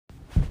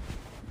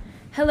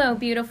Hello,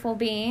 beautiful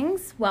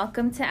beings.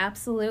 Welcome to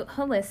Absolute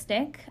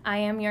Holistic. I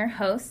am your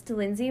host,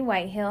 Lindsay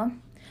Whitehill.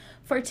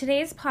 For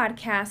today's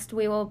podcast,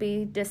 we will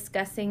be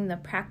discussing the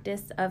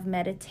practice of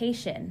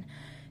meditation.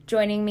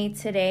 Joining me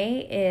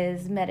today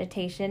is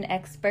meditation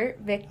expert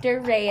Victor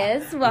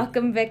Reyes.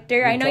 Welcome,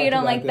 Victor. I know you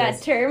don't like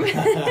that term,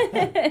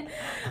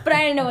 but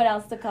I didn't know what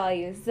else to call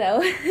you.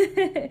 So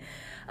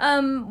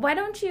why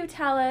don't you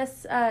tell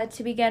us,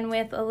 to begin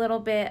with, a little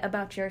bit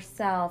about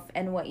yourself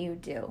and what you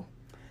do?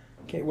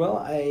 Okay, well,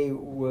 I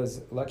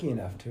was lucky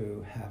enough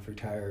to have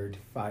retired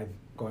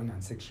going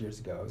on 6 years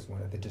ago. I was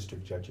one of the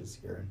district judges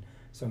here, and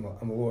so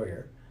I'm a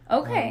lawyer.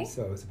 Okay.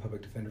 So I was a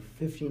public defender for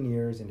 15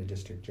 years and a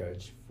district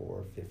judge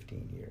for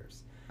 15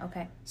 years.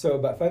 Okay. So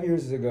about 5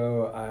 years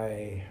ago,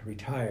 I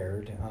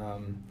retired,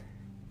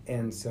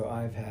 and so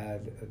I've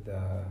had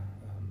the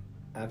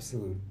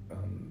absolute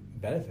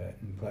benefit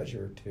and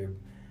pleasure to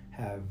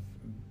have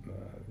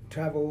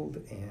traveled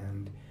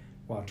and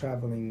while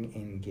traveling,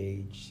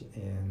 engaged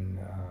in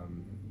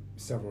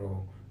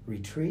several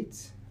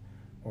retreats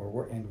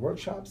and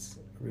workshops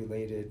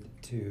related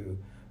to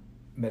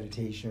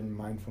meditation,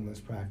 mindfulness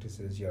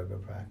practices, yoga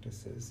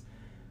practices.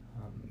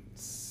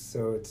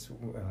 So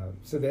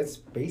that's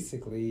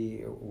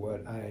basically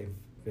what I've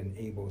been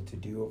able to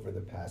do over the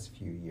past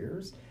few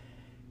years.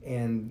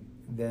 And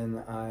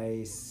then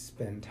I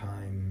spend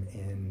time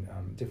in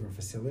different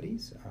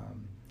facilities.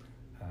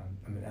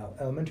 I'm in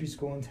elementary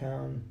school in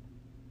town,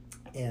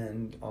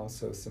 and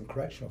also some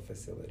correctional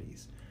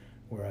facilities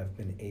where I've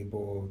been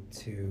able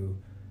to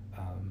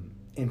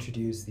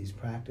introduce these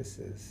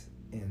practices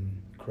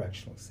in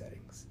correctional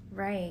settings.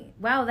 Right.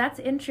 Wow, that's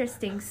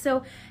interesting.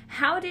 So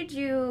how did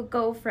you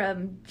go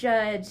from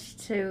judge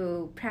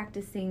to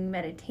practicing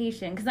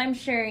meditation? Because I'm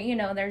sure,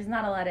 there's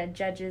not a lot of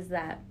judges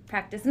that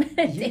practice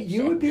meditation.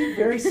 You would be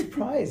very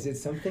surprised.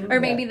 It's something or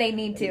maybe they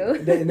need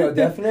to. No,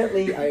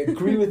 definitely. I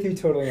agree with you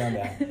totally on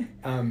that.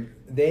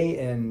 They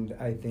and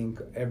I think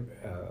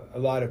a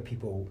lot of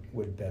people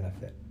would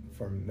benefit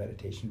from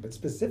meditation, but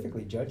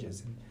specifically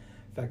judges. In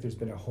fact, there's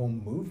been a whole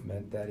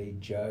movement that a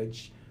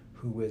judge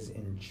who was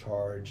in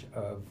charge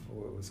of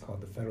what was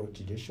called the Federal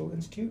Judicial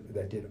Institute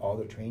that did all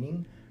the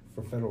training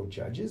for federal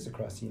judges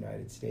across the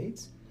United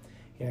States.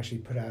 He actually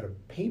put out a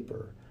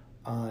paper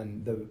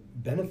on the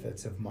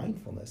benefits of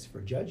mindfulness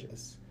for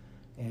judges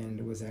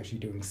and was actually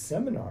doing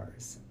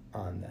seminars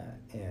on that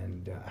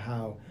and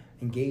how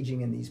engaging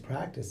in these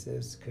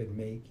practices could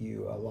make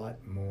you a lot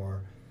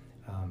more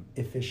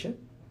efficient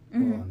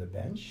while on the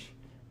bench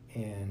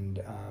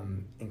and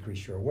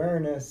increase your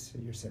awareness,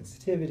 your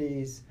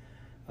sensitivities.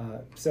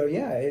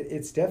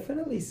 It's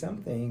definitely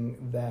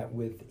something that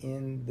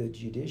within the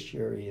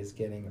judiciary is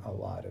getting a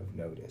lot of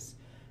notice.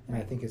 And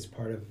I think it's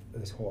part of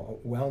this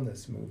whole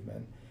wellness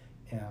movement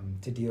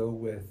to deal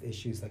with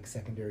issues like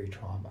secondary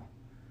trauma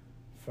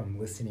from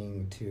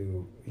listening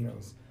to,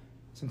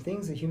 some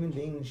things that human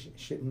beings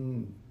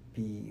shouldn't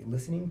be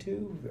listening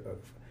to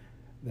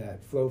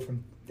that flow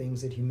from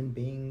things that human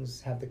beings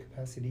have the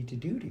capacity to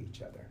do to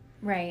each other.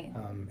 Right.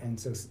 And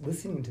so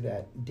listening to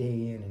that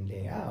day in and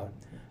day out,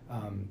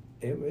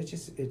 it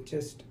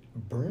just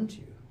burns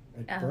you.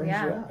 It burns you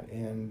out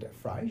and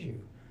fries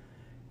you.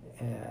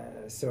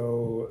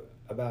 So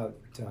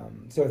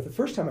the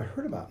first time I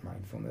heard about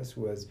mindfulness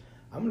was,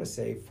 I'm going to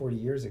say 40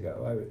 years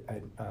ago.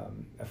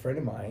 A friend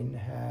of mine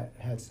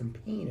had some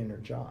pain in her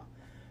jaw.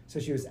 So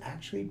she was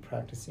actually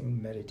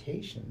practicing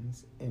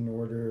meditations in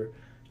order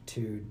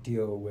to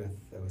deal with,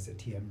 was it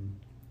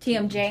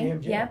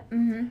TMJ? Yep.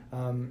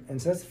 Mm-hmm. And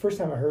so that's the first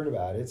time I heard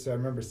about it. So I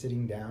remember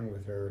sitting down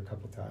with her a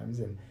couple times.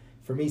 And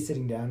for me,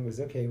 sitting down was,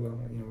 okay, well,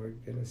 we're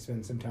going to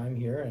spend some time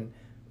here. And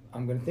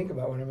I'm going to think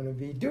about what I'm going to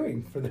be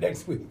doing for the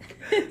next week,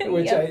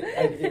 which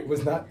it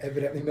was not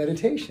evidently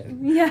meditation.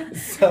 Yeah.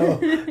 So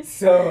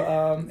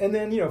and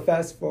then,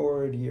 fast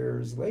forward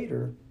years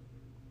later,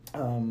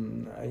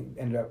 I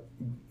ended up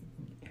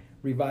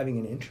reviving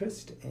an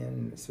interest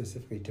in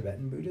specifically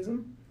Tibetan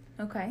Buddhism.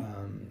 Okay.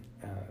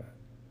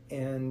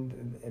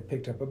 And I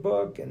picked up a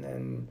book, and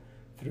then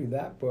through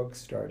that book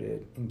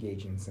started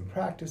engaging in some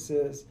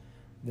practices,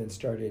 then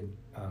started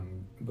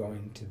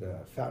going to the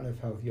Fountain of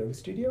Health Yoga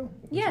Studio,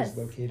 which is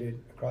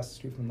located across the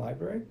street from the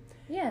library.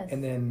 Yes.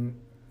 And then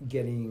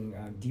getting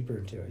deeper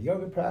into a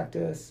yoga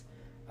practice,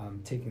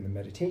 taking the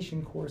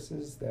meditation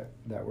courses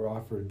that were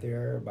offered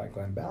there by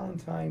Glenn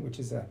Ballantyne, which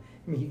is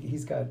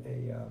he's got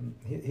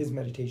his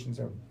meditations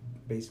are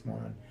based more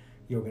on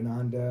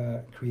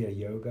Yogananda, Kriya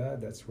Yoga.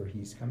 That's where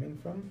he's coming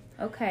from.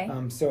 Okay.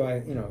 So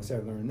I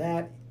learned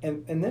that,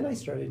 and then I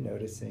started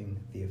noticing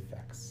the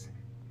effects.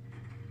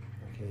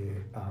 Okay,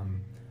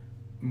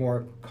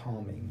 more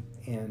calming,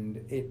 and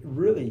it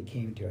really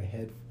came to a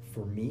head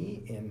for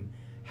me in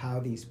how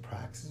these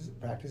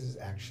practices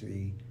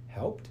actually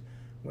helped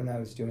when I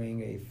was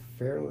doing a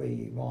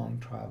fairly long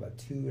trial, about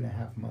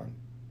 2.5 month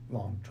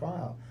long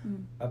trial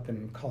up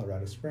in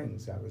Colorado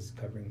Springs. I was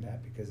covering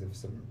that because of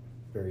some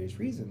various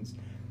reasons.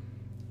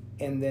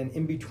 And then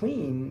in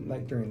between,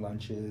 like during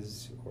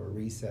lunches or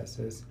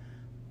recesses,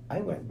 I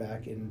went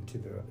back into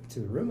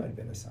the room I'd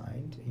been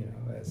assigned,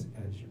 as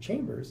your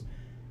chambers,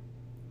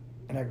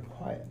 and I got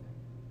quiet.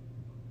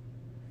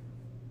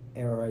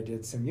 Or I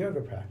did some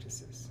yoga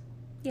practices.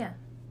 Yeah.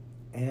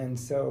 And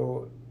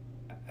so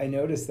I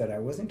noticed that I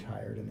wasn't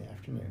tired in the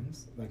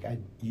afternoons, like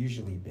I'd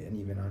usually been,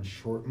 even on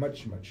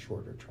much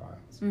shorter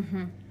trials.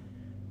 Mm-hmm.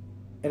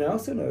 And I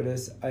also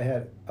noticed I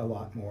had a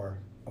lot more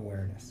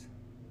awareness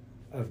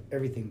of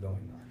everything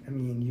going on. I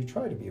mean, you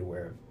try to be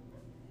aware of,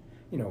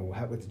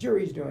 what the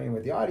jury's doing,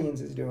 what the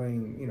audience is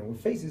doing, what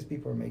faces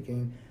people are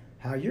making,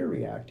 how you're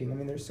reacting. I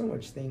mean, there's so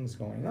much things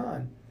going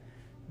on.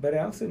 But I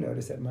also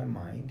noticed that my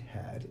mind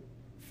had,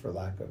 for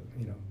lack of,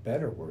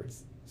 better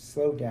words,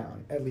 slowed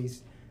down, at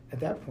least at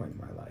that point in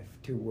my life,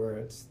 to where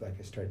it's like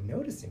I started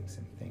noticing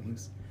some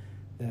things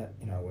that,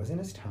 I wasn't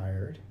as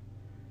tired.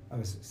 I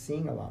was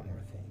seeing a lot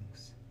more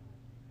things.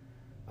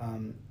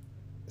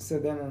 So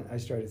then I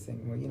started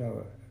thinking,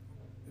 well,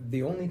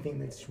 the only thing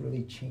that's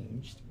really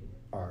changed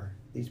are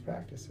these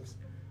practices.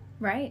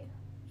 Right.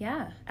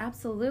 Yeah,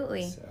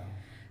 absolutely.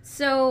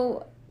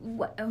 So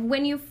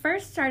when you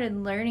first started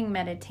learning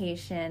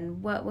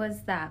meditation, what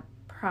was that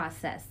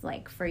process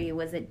like for you?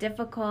 Was it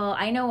difficult?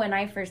 I know when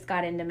I first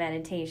got into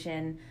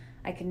meditation,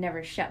 I could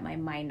never shut my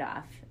mind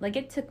off. Like,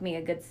 it took me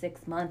a good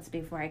 6 months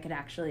before I could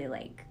actually,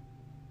 like,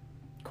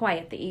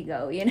 quiet the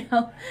ego,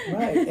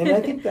 Right. And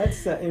I think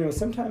that's,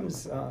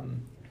 sometimes,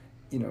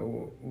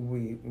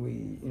 we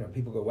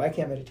people go, well, I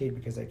can't meditate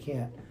because I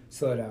can't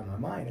slow down my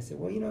mind. I said,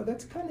 well,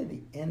 that's kind of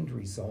the end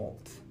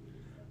result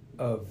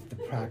of the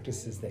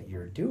practices that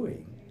you're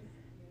doing.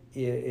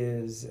 It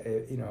is,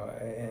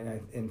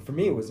 and for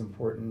me it was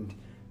important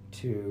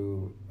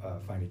to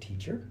find a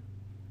teacher.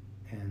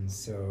 And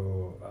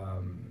so,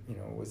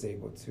 was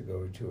able to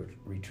go to a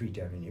retreat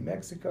down in New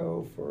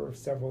Mexico for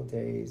several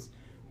days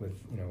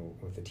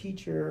with a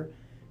teacher,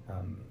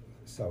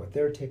 saw what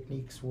their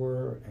techniques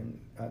were, and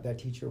that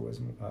teacher was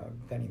a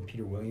guy named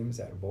Peter Williams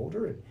out of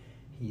Boulder, and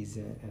he's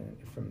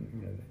from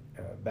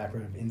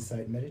background of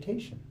insight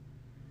meditation.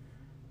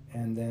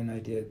 And then I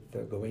did the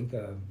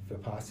Goenka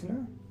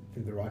Vipassana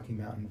through the Rocky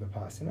Mountain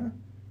Vipassana,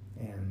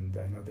 and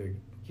I know they're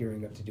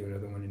gearing up to do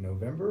another one in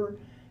November.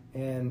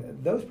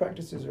 And those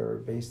practices are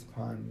based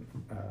upon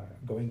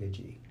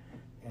Goenka-ji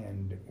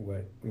and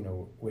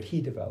what he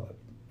developed,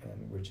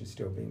 and which is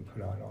still being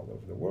put on all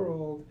over the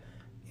world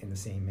in the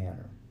same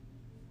manner.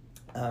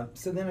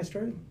 So then I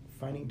started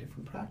finding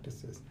different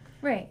practices,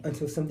 right,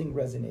 until something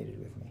resonated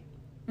with me.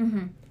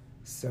 Mm-hmm.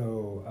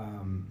 So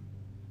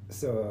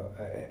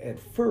at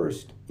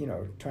first,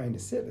 trying to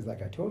sit is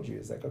like I told you,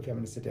 it's like, okay, I'm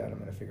going to sit down, I'm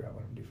going to figure out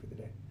what I'm going to do for the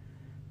day,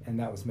 and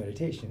that was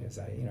meditation.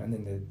 And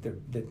then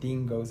the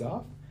ding goes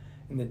off.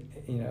 And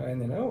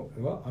then, oh,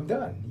 well, I'm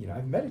done.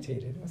 I've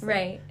meditated.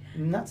 Right.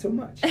 Like, not so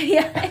much.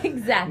 Yeah,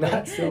 exactly.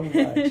 Not so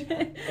much.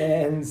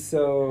 And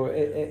so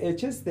it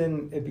just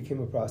then, it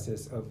became a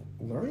process of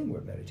learning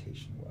what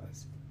meditation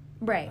was.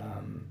 Right.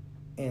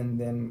 And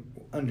then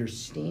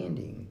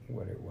understanding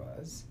what it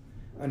was,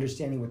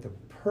 understanding what the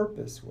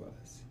purpose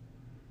was,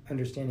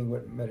 understanding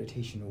what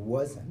meditation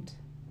wasn't.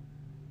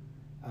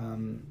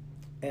 And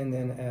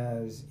then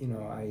as,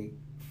 I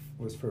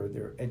was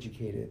further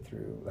educated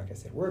through, like I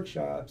said,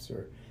 workshops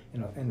or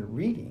and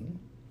reading,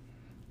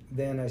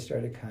 then I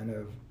started kind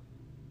of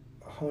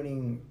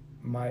honing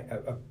my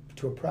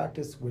to a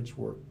practice which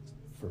worked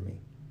for me.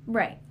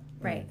 Right.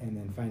 And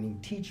then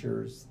finding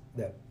teachers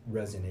that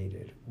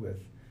resonated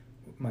with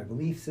my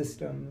belief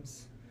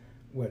systems,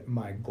 what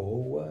my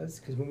goal was.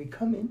 Because when we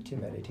come into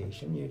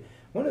meditation,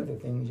 one of the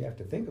things you have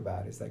to think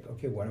about is like,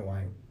 okay, what do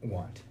I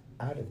want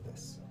out of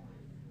this?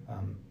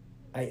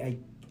 I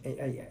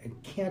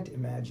can't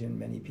imagine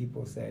many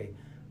people say,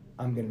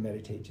 I'm going to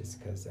meditate just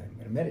because I'm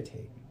going to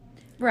meditate.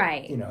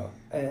 Right.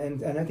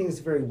 And I think it's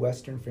a very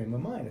Western frame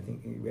of mind. I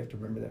think we have to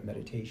remember that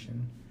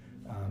meditation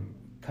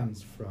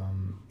comes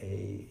from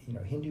a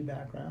Hindu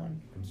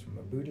background, comes from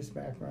a Buddhist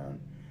background.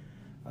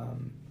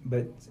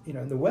 But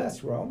in the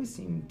West, we always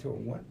seem to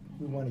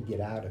want to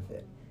get out of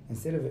it.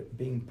 Instead of it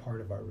being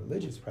part of our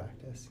religious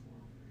practice,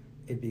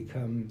 it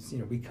becomes,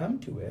 we come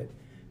to it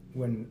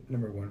when,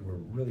 number one, we're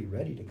really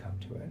ready to come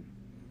to it.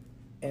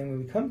 And when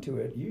we come to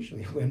it,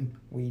 usually when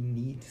we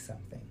need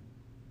something.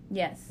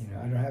 Yes.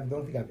 I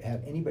don't think I've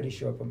had anybody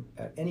show up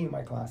at any of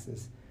my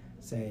classes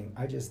saying,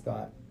 I just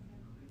thought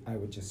I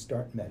would just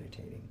start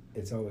meditating.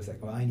 It's always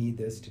like, well, I need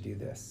this to do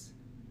this.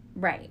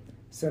 Right.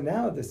 So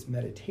now this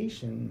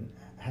meditation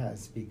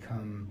has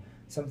become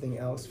something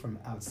else from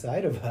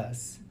outside of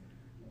us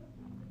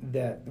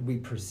that we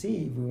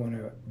perceive we want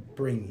to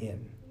bring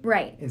in.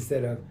 Right.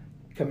 Instead of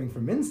coming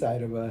from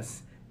inside of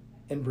us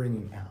and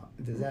bringing out.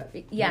 Does that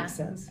make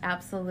sense?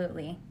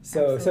 Absolutely.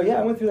 So yeah,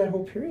 I went through that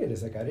whole period.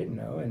 It's like I didn't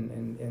know,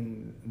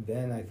 and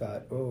then I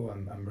thought, oh,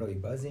 I'm really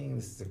buzzing.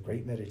 This is a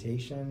great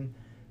meditation.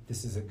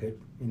 This is a good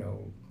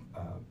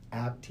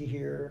app to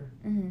hear.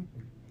 Mm-hmm.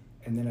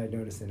 And then I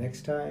noticed the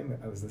next time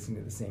I was listening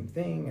to the same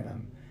thing, and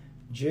I'm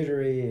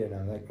jittery, and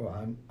I'm like, well,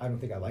 I don't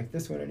think I like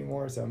this one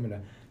anymore, so I'm going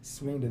to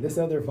swing to this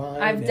other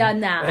vine. I've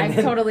done that. I've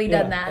totally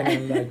done that. And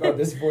I'm like, oh,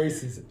 this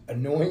voice is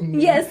annoying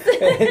me. Yes.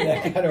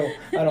 And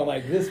I don't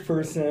like this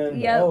person.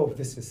 Yep. Oh,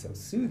 this is so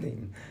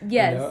soothing.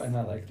 Yes. You know, and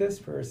I like this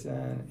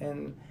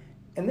person.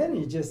 And then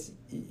you just,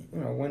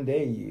 one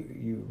day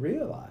you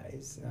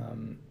realize,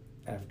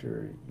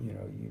 after,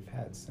 you've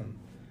had some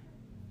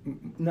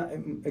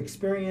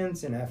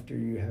experience and after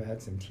you have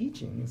had some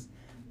teachings,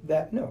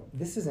 that no,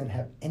 this doesn't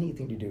have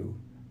anything to do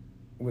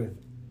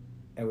with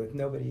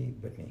nobody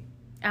but me.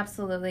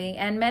 Absolutely.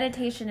 And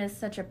meditation is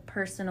such a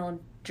personal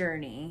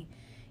journey,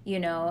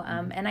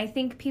 and I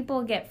think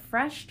people get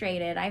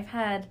frustrated. I've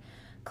had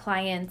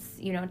clients,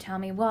 tell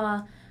me,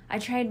 well, I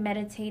tried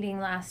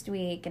meditating last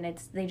week and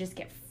they just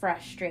get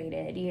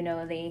frustrated.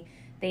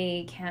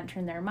 They can't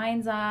turn their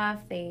minds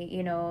off. They,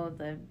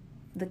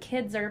 the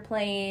kids are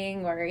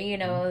playing or,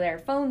 their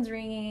phone's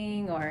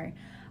ringing or,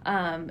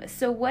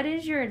 so what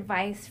is your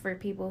advice for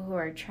people who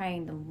are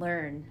trying to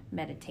learn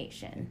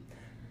meditation?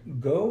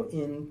 Go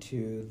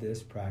into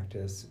this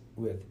practice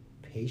with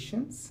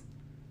patience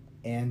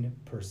and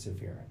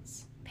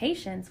perseverance.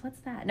 Patience? What's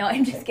that? No,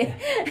 I'm just kidding.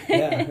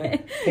 Yeah,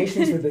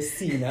 patience with a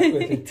C, not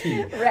with a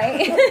T.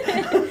 Right.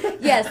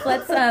 Yes,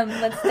 let's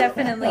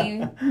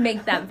definitely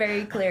make that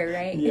very clear,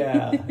 right?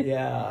 Yeah.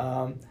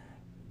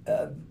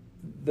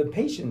 The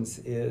patience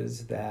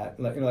is that,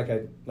 like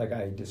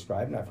I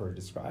described, and I've heard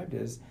described,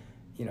 is,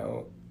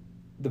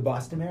 the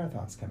Boston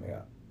Marathon's coming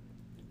up.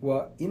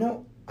 Well,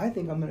 I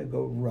think I'm going to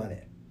go run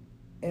it.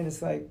 And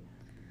it's like,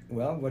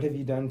 well, what have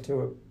you done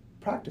to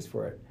practice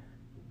for it?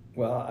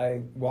 Well,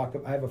 I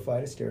have a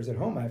flight of stairs at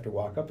home I have to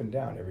walk up and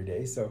down every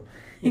day, so,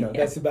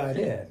 that's about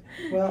it.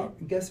 Well,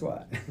 guess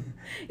what?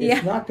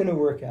 It's not going to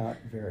work out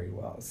very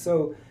well.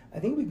 So I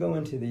think we go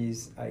into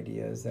these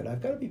ideas that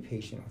I've got to be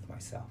patient with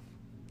myself.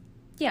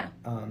 Yeah.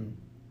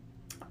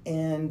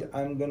 And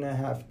I'm going to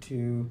have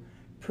to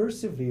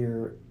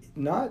persevere,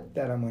 not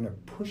that I'm going to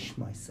push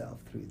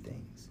myself through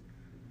things,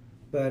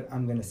 but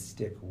I'm going to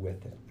stick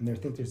with it. And I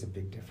think there's a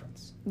big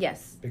difference.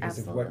 Yes, because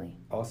absolutely. of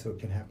what also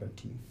can happen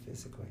to you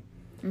physically.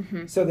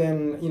 Mm-hmm. So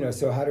then,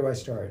 so how do I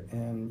start?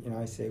 And,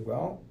 I say,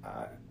 well,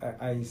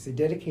 I say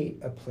dedicate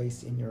a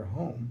place in your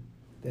home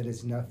that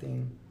is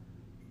nothing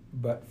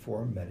but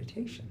for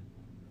meditation.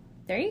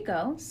 There you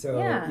go.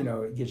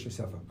 So, get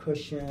yourself a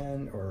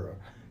cushion or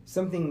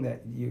something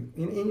that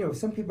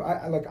some people,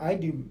 I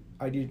do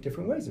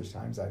different ways. There's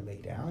times I lay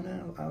down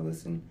and I'll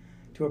listen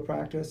to a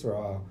practice, or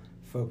I'll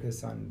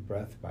focus on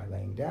breath by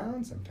laying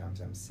down.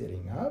 Sometimes I'm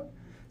sitting up.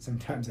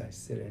 Sometimes I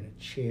sit in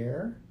a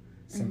chair.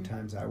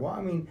 Sometimes I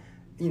walk.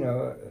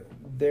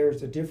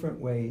 There's different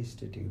ways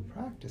to do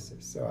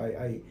practices. So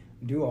I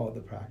do all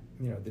the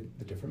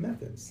different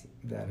methods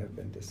that have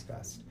been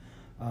discussed.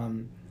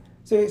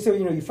 So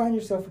you find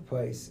yourself a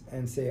place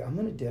and say, I'm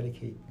going to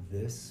dedicate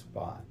this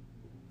spot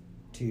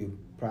to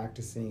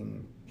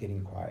practicing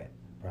getting quiet,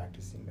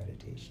 practicing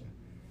meditation.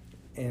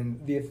 And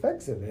the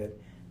effects of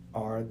it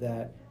are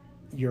that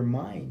your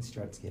mind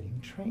starts getting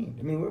trained.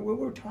 What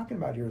we're talking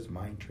about here is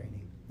mind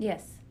training.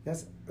 Yes.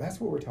 That's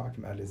what we're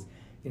talking about is,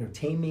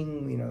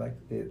 taming, like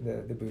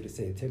the Buddha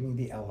say, taming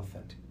the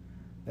elephant,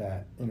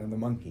 that, the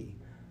monkey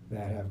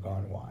that have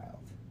gone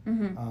wild.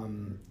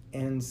 Mm-hmm.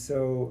 And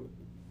so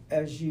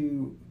as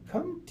you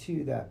come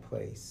to that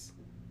place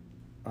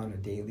on a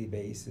daily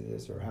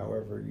basis or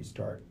however you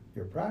start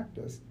your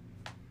practice,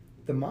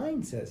 the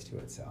mind says to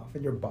itself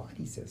and your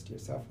body says to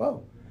yourself,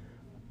 oh,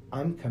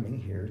 I'm coming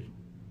here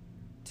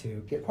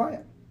to get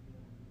quiet.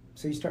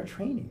 So you start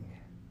training.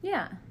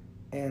 Yeah.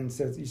 And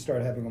so you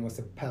start having almost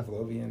a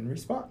Pavlovian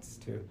response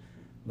to,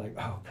 like,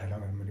 oh, God, I'm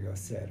going to go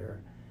sit.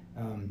 Or,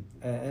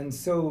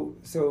 so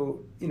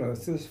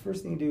the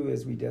first thing to do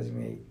is we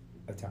designate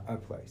a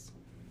place.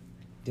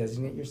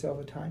 Designate yourself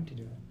a time to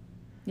do it.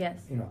 Yes.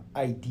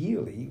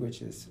 Ideally,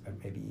 which is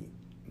maybe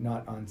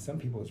not on some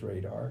people's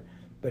radar,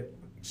 but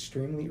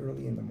extremely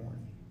early in the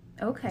morning.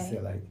 Okay.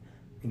 Say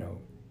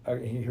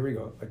here we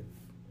go.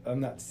 I'm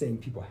not saying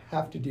people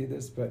have to do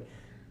this, but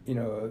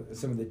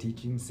some of the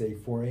teachings say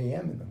 4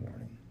 a.m. in the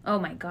morning. Oh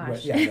my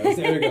gosh. There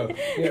we go.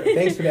 Yeah,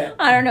 thanks for that.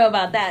 I don't know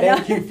about that.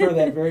 Thank you for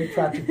that very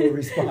practical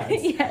response.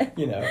 Yeah.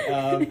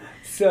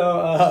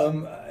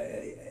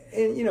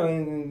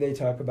 And they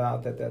talk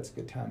about that's a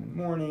good time in the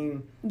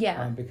morning.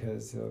 Yeah.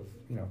 Because of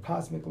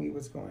cosmically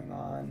what's going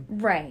on.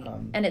 Right.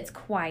 And it's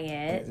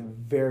quiet. It's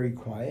very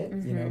quiet.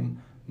 Mm-hmm.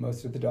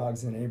 Most of the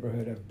dogs in the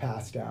neighborhood have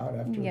passed out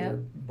after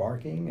they're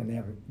barking and they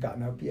haven't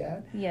gotten up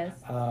yet. Yes.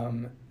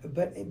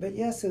 But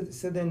yeah,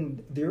 so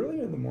then the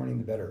earlier in the morning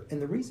the better.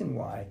 And the reason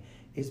why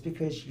is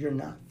because you're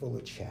not full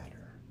of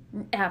chatter.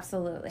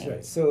 Absolutely. That's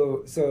right.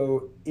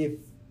 So if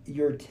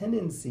your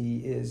tendency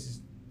is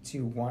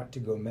to want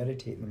to go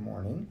meditate in the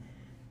morning,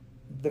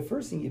 the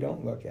first thing you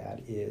don't look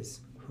at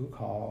is who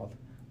called,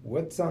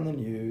 what's on the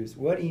news,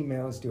 what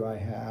emails do I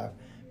have,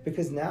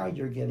 because now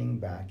you're getting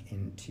back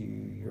into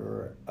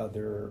your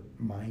other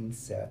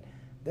mindset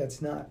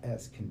that's not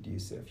as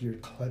conducive. You're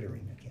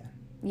cluttering again.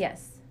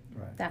 Yes.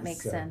 Right. That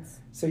makes sense.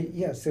 So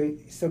yeah,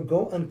 so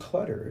go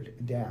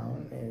uncluttered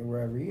down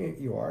wherever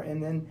you are,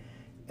 and then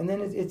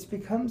it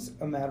becomes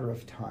a matter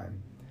of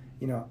time.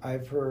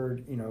 I've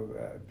heard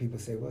people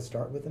say, well,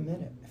 start with a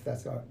minute if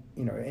that's all,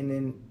 and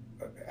then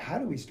how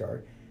do we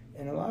start?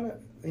 And a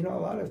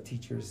lot of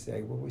teachers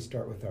say, well, we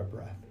start with our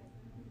breath.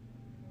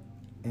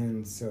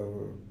 And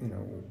so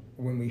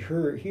when we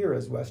hear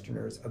as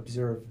Westerners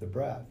observe the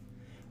breath,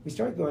 we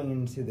start going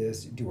into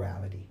this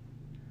duality.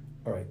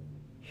 All right,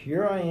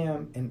 here I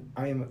am, and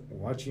I am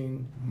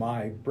watching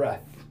my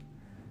breath.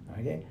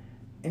 Okay,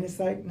 and it's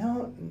like,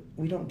 no,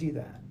 we don't do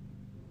that.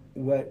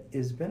 What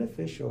is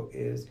beneficial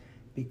is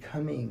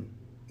becoming,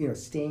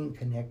 staying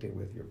connected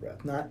with your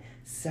breath, not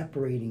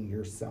separating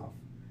yourself.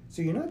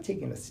 So you're not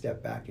taking a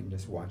step back and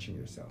just watching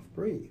yourself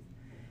breathe.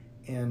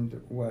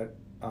 And what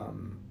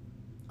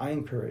I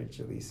encourage,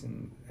 at least,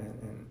 and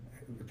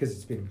because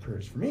it's been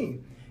encouraged for me,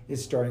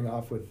 is starting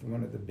off with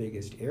one of the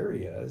biggest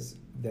areas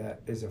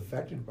that is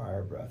affected by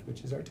our breath,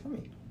 which is our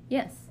tummy.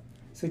 Yes.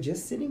 So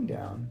just sitting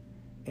down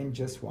and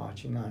just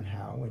watching on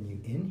how when you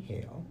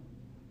inhale,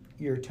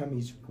 your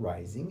tummy's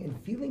rising and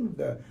feeling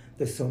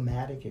the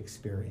somatic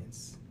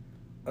experience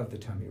of the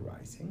tummy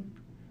rising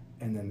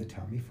and then the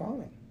tummy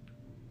falling.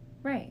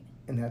 Right.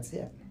 And that's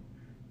it.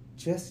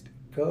 Just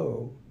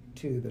go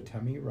to the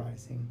tummy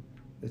rising,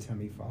 the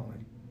tummy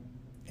falling.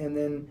 And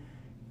then,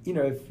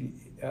 if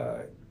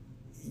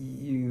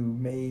you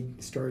may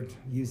start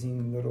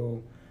using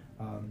little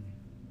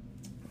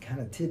kind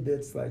of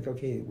tidbits like,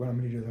 okay, what I'm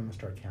going to do is I'm going to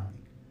start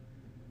counting.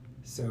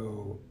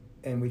 So,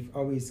 and we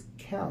always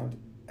count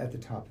at the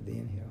top of the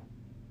inhale.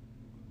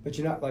 But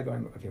you're not like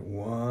going, okay,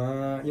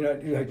 one,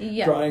 you're like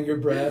drawing your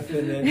breath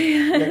and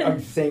then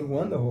I'm saying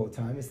one the whole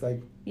time. It's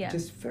like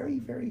just very,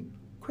 very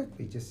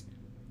quickly, just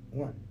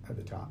one at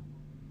the top.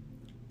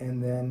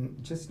 And then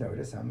just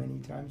notice how many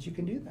times you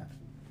can do that.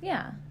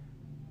 Yeah.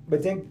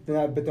 But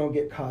don't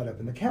get caught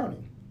up in the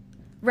counting.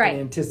 Right.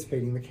 And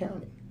anticipating the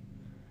counting.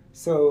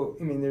 So,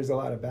 there's a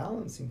lot of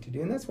balancing to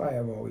do. And that's why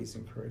I've always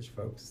encouraged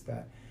folks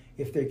that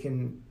if they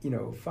can,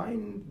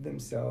 find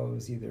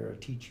themselves either a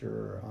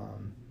teacher,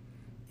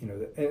 and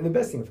the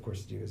best thing, of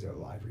course, to do is a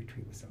live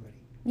retreat with somebody.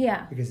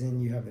 Yeah. Because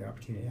then you have the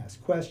opportunity to ask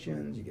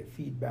questions, you get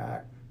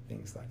feedback,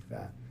 things like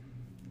that.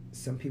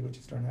 Some people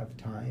just don't have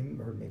the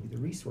time or maybe the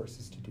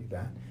resources to do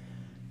that.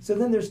 So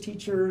then there's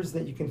teachers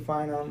that you can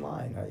find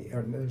online,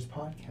 or there's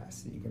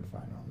podcasts that you can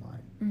find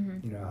online.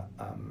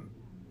 Mm-hmm.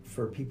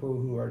 For people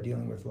who are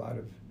dealing with a lot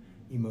of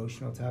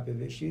emotional type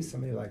of issues,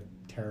 somebody like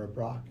Tara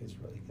Brach is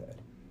really good.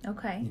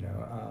 Okay.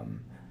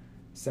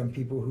 Some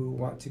people who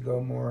want to go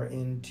more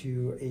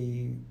into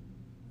a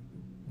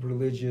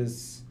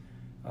religious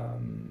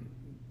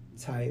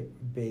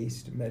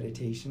type-based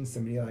meditation,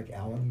 somebody like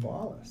Alan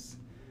Wallace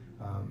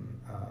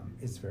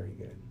is very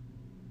good.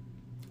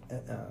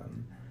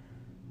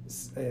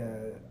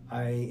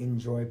 I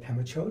enjoy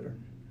Pema Chodron,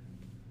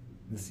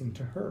 listening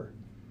to her.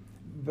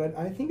 But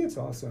I think it's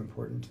also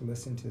important to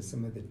listen to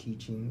some of the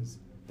teachings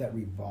that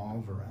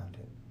revolve around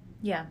it.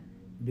 Yeah.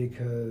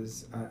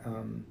 Because,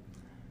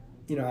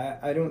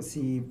 I don't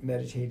see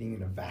meditating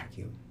in a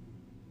vacuum.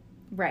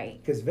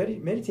 Right. Because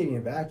meditating in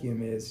a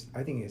vacuum is,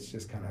 I think it's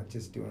just kind of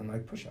just doing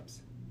like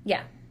push-ups.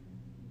 Yeah.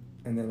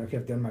 And then, okay,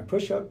 I've done my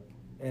push-up,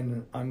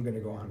 and I'm going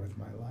to go on with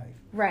my life.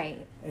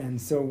 Right.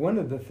 And so one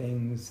of the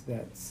things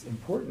that's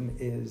important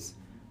is,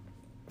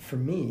 for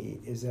me,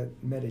 is that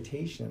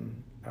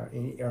meditation or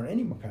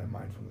any kind of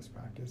mindfulness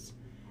practice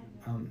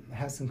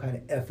has some kind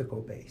of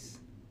ethical base.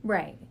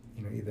 Right.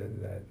 Either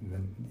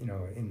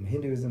in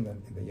Hinduism,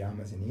 the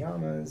yamas and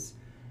niyamas,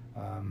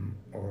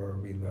 or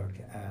we look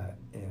at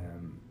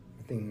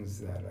things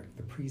that are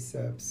the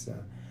precepts.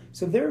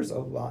 So there's a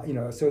lot,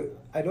 so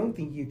I don't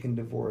think you can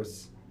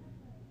divorce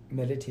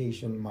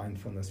meditation,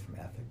 mindfulness from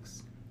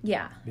ethics.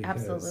 Yeah,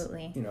 because,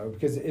 absolutely.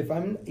 Because if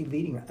I'm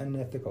leading an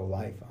unethical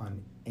life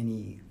on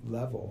any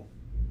level,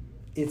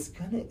 it's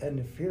going to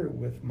interfere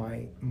with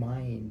my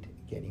mind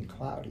getting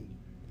cloudy.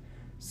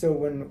 So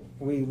when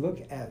we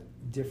look at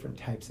different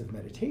types of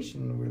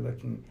meditation, we're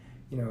looking,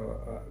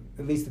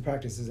 at least the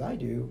practices I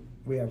do,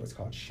 we have what's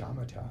called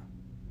shamatha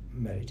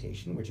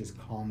meditation, which is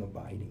calm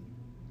abiding.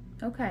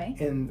 Okay.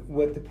 And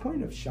what the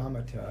point of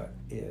shamatha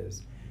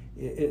is,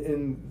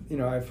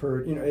 I've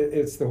heard,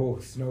 it's the whole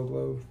snow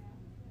globe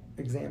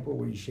example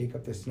where you shake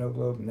up the snow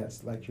globe and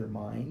that's like your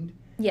mind.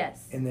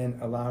 Yes. And then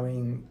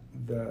allowing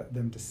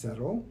them to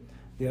settle.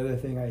 The other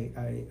thing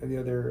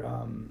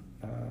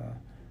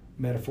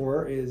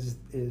metaphor is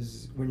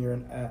when you're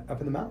up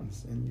in the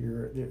mountains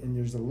and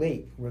there's a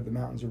lake where the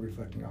mountains are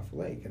reflecting off the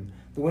lake and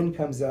the wind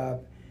comes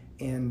up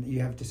and you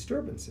have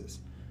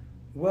disturbances.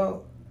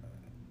 Well,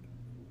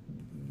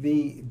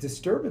 the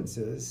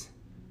disturbances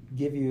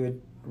give you a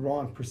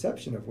wrong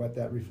perception of what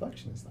that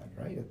reflection is like,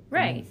 right?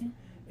 Right.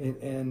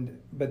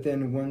 But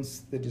then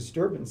once the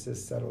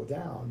disturbances settle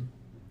down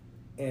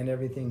and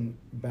everything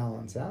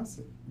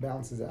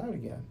balances out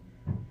again,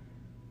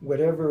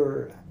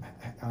 whatever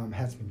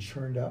has been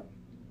churned up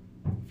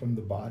from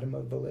the bottom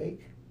of the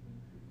lake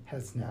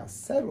has now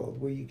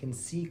settled, where you can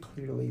see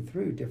clearly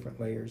through different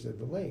layers of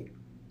the lake.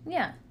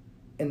 Yeah.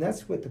 And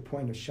that's what the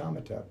point of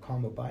shamatha,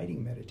 calm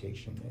abiding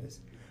meditation,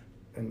 is.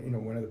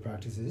 And one of the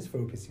practices is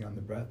focusing on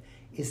the breath,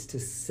 is to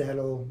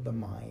settle the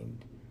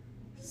mind,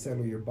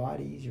 settle your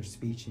body, your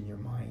speech, and your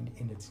mind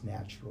in its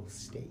natural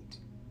state.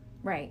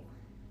 Right.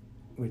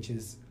 Which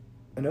is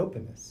an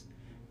openness.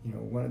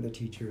 One of the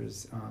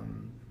teachers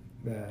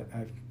that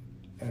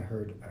I've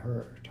heard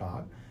her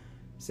talk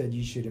said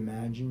you should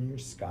imagine your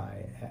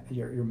sky,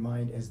 your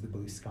mind as the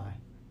blue sky.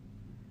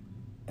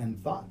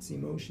 And thoughts,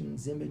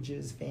 emotions,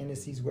 images,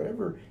 fantasies,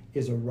 whatever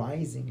is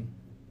arising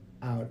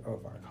out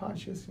of our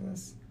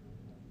consciousness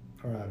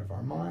or out of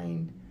our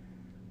mind,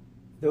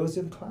 those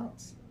are the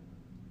clouds.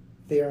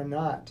 They are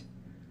not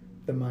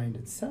the mind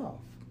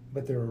itself,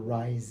 but they're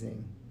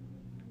arising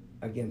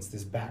against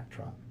this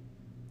backdrop.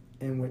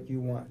 And what you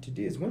want to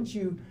do is once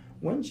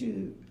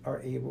you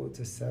are able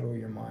to settle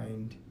your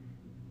mind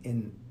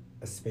in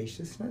a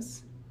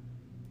spaciousness,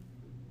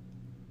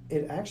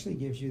 it actually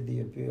gives you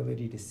the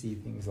ability to see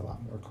things a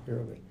lot more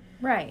clearly.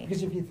 Right.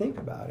 Because if you think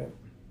about it,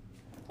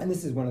 and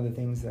this is one of the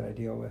things that I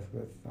deal with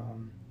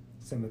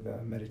some of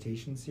the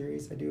meditation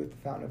series I do with the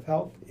Fountain of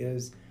Health,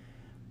 is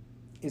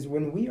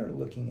when we are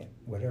looking at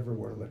whatever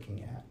we're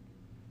looking at,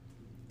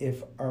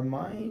 if our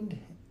mind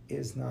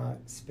is not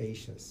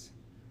spacious,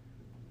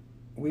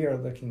 we are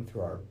looking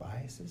through our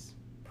biases,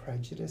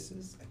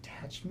 prejudices,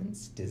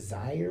 attachments,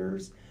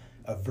 desires,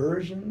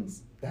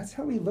 aversions. That's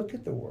how we look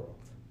at the world.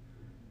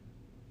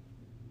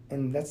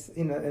 And that's,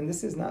 and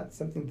this is not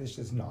something that's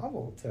just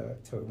novel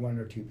to one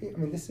or two people. I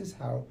mean, this is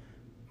how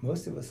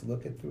most of us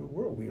look at the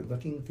world. We are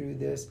looking through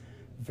this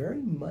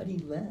very muddy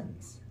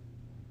lens.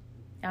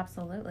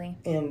 Absolutely.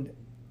 And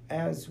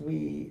as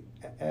we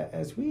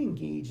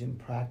engage in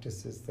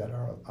practices that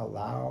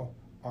allow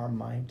our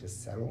mind to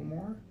settle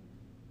more,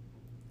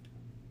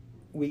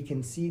 we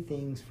can see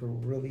things for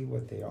really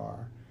what they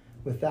are,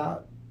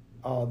 without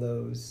all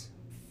those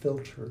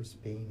filters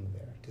being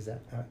there. Does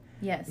that?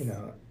 Yes.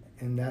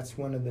 And that's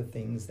one of the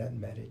things that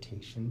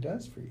meditation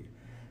does for you.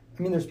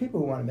 I mean, there's people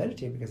who want to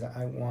meditate because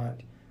I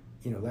want,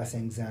 less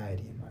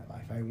anxiety in my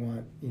life. I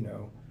want,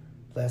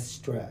 less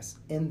stress.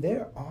 And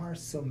there are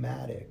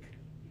somatic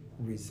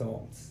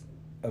results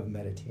of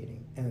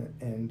meditating,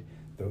 and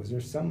those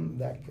are some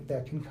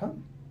that can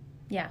come.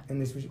 Yeah.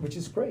 And this, which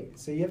is great.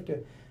 So you have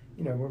to,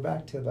 we're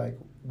back to like,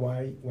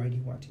 why do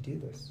you want to do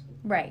this?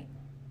 Right.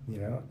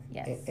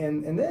 Yes.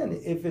 And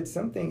then if it's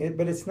something,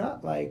 but it's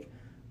not like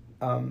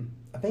a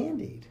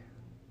Band-Aid.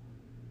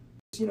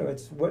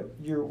 It's what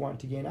you want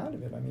to gain out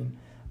of it. I mean,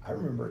 I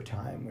remember a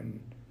time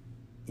when,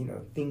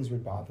 things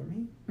would bother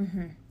me.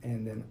 Mm-hmm.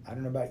 And then, I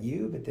don't know about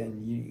you, but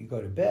then you go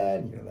to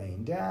bed and you're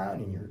laying down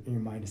and your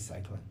mind is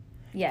cycling.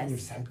 Yes. And you're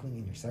cycling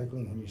and you're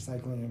cycling and you're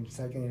cycling and you're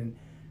cycling. And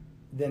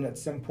then at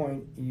some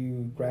point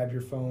you grab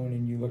your phone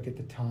and you look at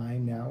the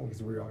time now,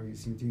 because we all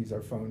seem to use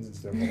our phones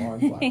instead of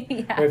alarm clock.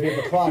 Yeah. But if you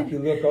have a clock, you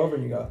look over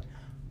and you go,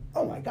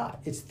 oh my God,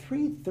 it's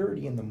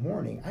 3:30 in the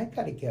morning. I've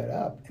got to get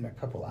up in a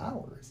couple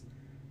hours.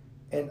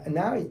 And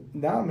now I'm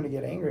going to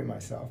get angry at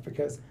myself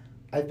because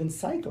I've been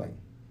cycling.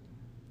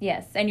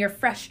 Yes, and you're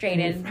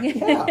frustrated.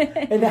 Yeah,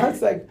 and now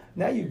it's like,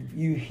 now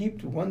you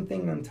heaped one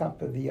thing on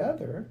top of the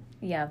other.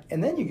 Yeah.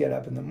 And then you get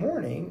up in the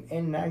morning,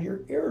 and now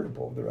you're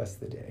irritable the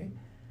rest of the day.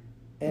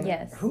 And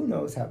yes. Who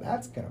knows how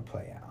that's going to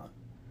play out.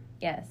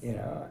 Yes.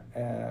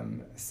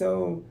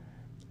 So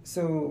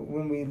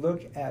when we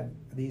look at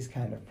these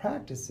kind of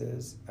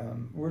practices,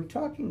 we're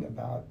talking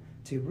about,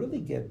 to really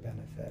get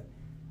benefit,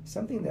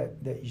 something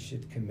that you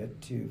should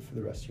commit to for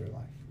the rest of your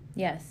life.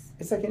 Yes.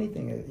 It's like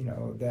anything,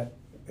 that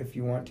if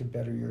you want to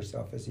better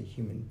yourself as a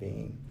human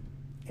being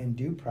and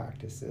do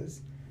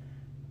practices,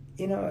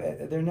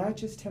 they're not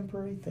just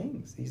temporary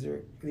things. These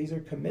are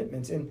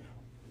commitments. And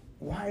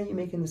why are you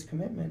making this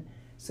commitment?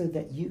 So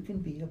that you can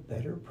be a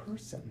better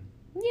person.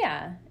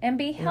 Yeah, and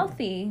be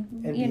healthy,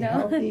 And be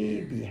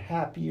healthy, be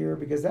happier,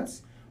 because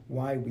that's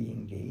why we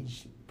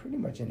engage pretty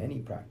much in any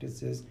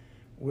practice, is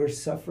we're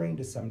suffering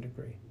to some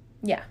degree.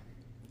 Yeah.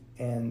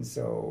 And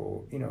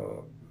so,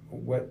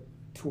 what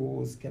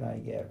tools can I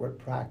get? What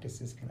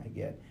practices can I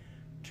get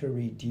to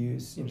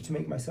reduce, to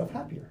make myself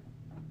happier?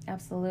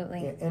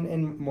 Absolutely.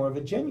 And more of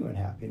a genuine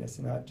happiness,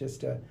 and not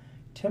just a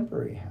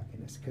temporary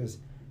happiness, because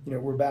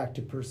we're back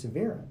to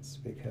perseverance.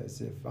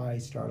 Because if I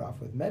start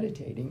off with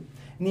meditating,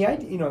 and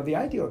the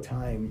ideal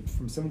time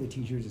from some of the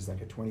teachers is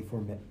like a 24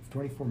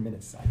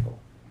 minute cycle.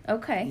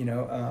 Okay.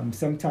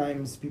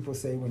 Sometimes people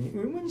say when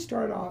you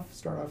start off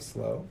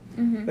slow,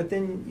 mm-hmm. but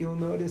then you'll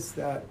notice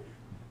that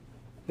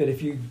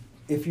if you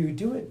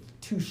do it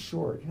too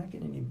short, you're not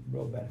getting any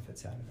real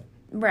benefits out of it.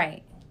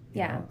 Right.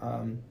 Yeah.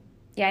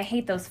 Yeah, I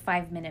hate those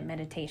 5-minute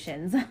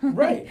meditations.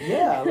 Right.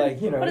 Yeah. Like,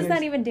 what does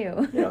that even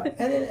do?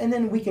 And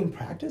then we can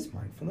practice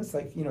mindfulness.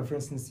 Like, for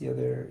instance,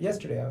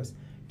 yesterday I was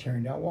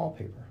tearing down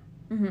wallpaper.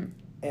 Mm-hmm.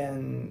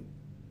 And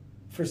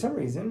for some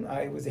reason,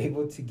 I was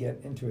able to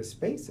get into a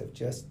space of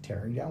just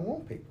tearing down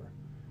wallpaper.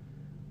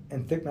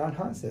 And Thich Nhat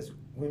Hanh says,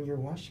 when you're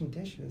washing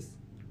dishes,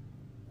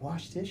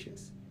 wash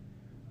dishes.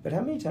 But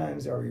how many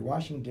times are we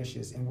washing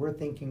dishes and we're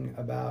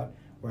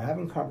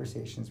having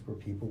conversations with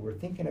people, we're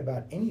thinking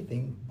about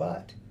anything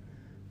but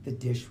the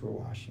dish we're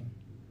washing?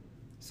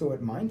 So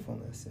what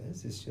mindfulness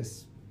is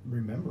just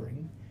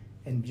remembering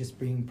and just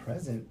being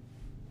present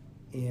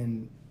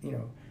in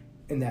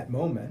that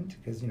moment,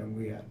 because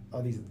we got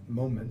all these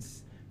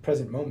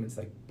present moments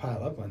like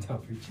pile up on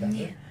top of each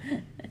other.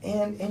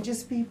 and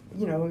just be,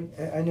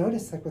 I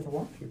noticed like with the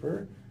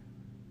wallpaper,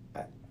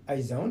 I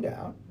zoned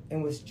out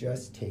and was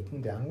just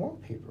taking down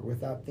wallpaper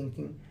without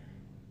thinking.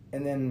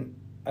 And then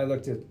I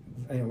went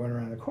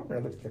around the corner, I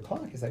looked at the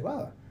clock, it's like,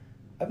 wow,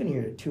 I've been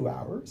here 2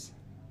 hours.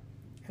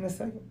 And it's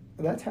like,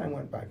 that time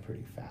went by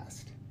pretty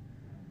fast.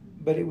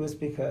 But it was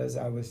because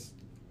I was,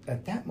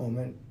 at that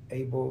moment,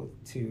 able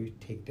to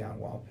take down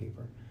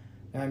wallpaper.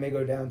 Now I may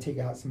go down and take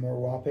out some more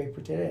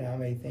wallpaper today, and I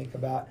may think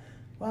about,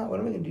 wow, what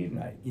am I going to do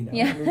tonight?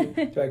 Yeah.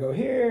 Do I go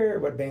here?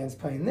 What band's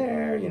playing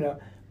there?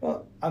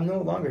 Well, I'm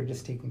no longer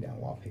just taking down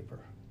wallpaper.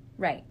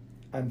 Right.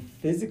 I'm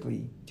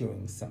physically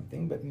doing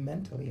something, but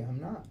mentally I'm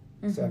not.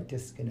 Mm-hmm. So I've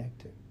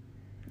disconnected.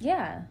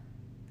 Yeah,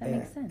 that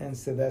makes sense. And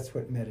so that's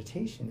what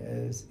meditation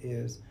is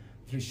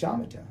through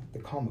shamatha, the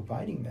calm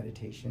abiding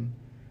meditation,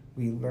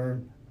 we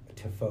learn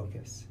to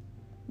focus.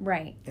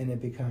 Right. And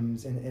it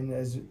becomes, and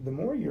as the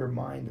more your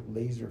mind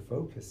laser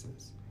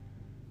focuses,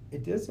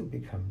 it doesn't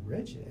become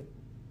rigid.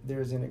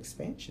 There's an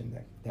expansion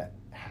that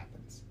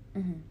happens.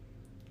 Mm-hmm.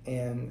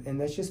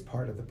 And that's just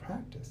part of the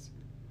practice.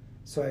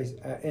 So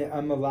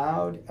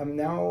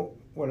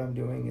what I'm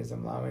doing is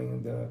I'm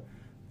allowing the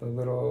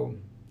little,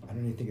 I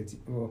don't even think it's,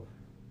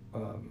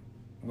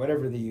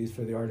 whatever they use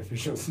for the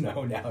artificial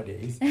snow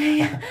nowadays,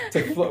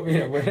 to float,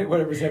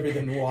 whatever's heavier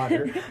than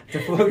water, to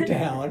float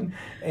down,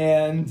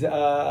 and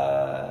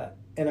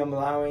I'm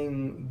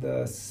allowing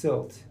the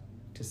silt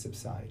to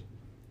subside.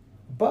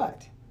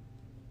 But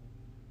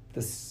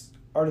the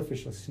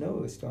artificial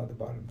snow is still at the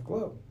bottom of the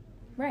globe.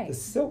 Right. The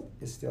silt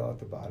is still at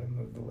the bottom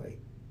of the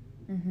lake.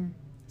 Mm-hmm.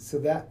 So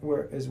that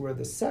is where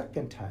the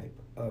second type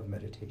of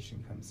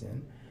meditation comes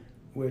in,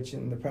 which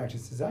in the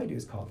practices I do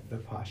is called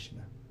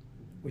vipassana,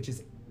 which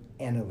is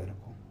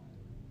analytical.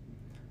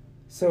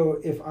 So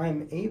if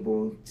I'm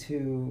able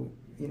to,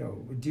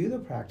 do the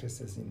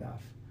practices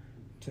enough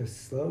to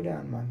slow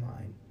down my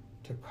mind,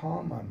 to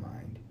calm my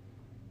mind,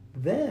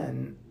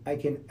 then I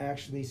can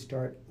actually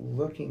start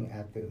looking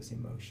at those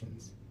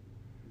emotions,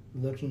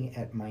 looking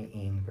at my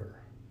anger,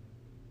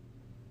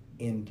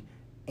 and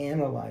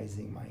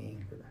analyzing my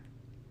anger.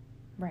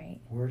 Right.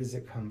 Where does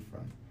it come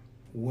from?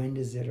 When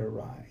does it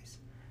arise?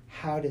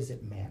 How does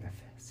it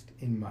manifest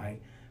in my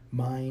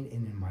mind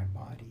and in my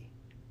body?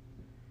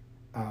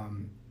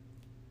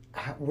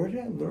 Where did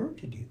I learn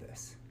to do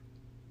this?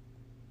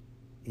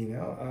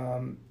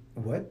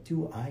 What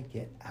do I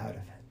get out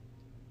of it?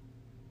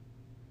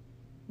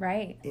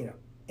 Right.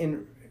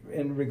 And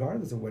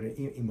regardless of what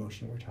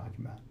emotion we're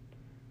talking about,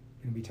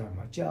 we can be talking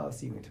about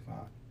jealousy, we can talk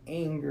about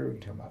anger, we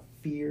can talk about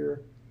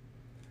fear.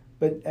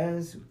 But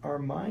as our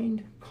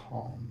mind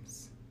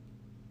calms,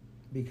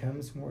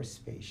 becomes more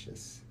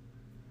spacious,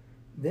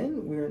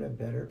 then we're in a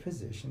better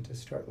position to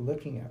start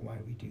looking at why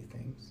we do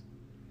things.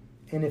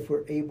 And if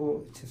we're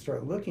able to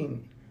start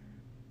looking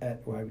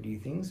at why we do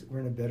things, we're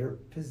in a better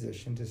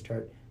position to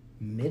start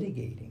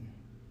mitigating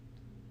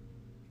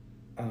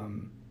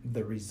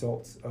the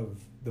results of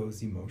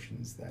those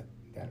emotions that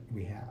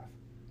we have.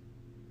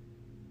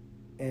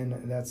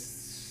 And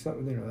that's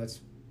that's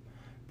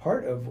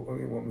part of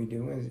what we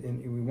do is,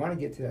 and we want to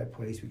get to that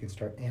place we can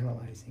start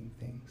analyzing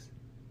things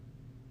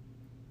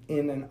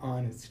in an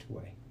honest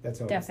way. That's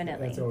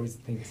always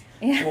the thing.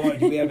 Boy,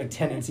 do we have a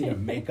tendency to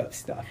make up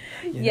stuff,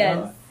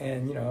 Yes.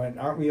 And and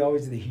aren't we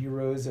always the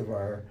heroes of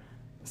our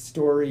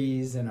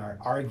stories and our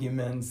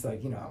arguments?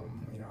 Like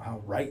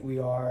how right we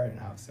are and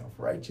how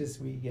self-righteous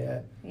we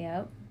get.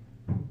 Yep.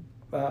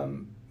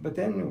 But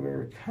then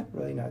we're kind of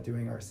really not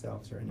doing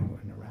ourselves or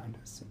anyone around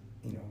us,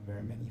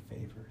 very many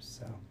favors.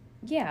 So.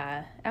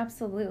 Yeah,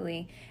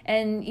 absolutely.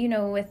 And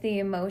with the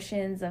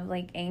emotions of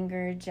like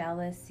anger,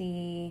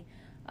 jealousy,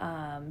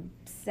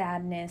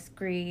 sadness,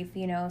 grief,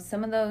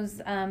 some of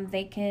those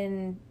they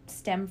can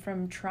stem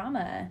from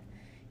trauma,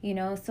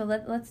 so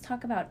let's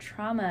talk about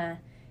trauma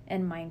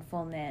and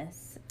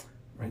mindfulness.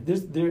 Right.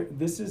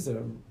 This is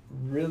a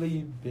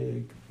really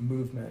big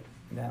movement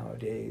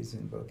nowadays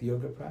in both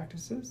yoga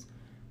practices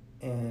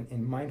and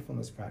in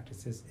mindfulness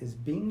practices, is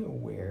being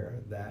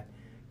aware that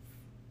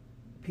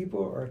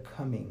people are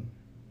coming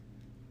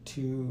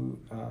to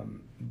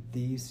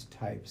these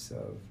types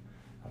of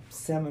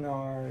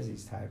seminars,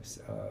 these types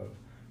of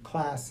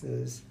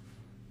classes,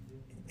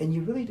 and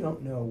you really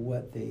don't know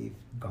what they've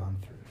gone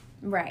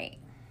through. Right.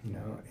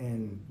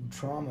 And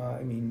trauma,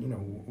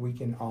 we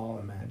can all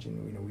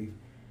imagine,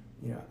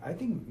 I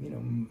think,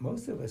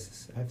 most of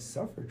us have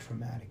suffered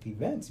traumatic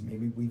events.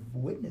 Maybe we've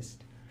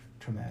witnessed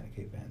traumatic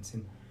events.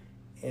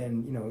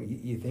 And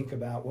you think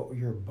about what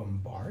you're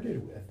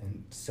bombarded with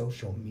in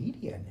social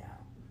media now.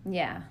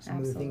 Yeah, Some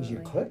absolutely. of the things you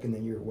click and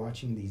then you're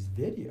watching these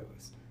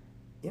videos.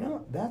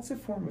 That's a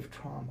form of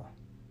trauma.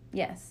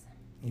 Yes.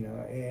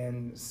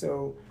 And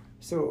so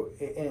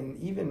And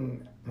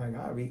even, my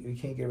God, we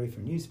can't get away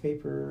from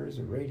newspapers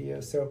or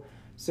radio.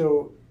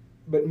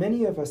 But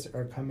many of us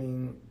are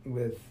coming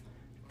with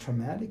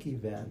traumatic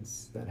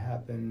events that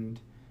happened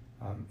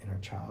in our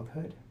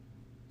childhood,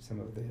 some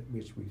of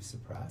which we've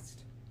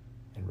suppressed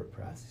and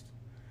repressed.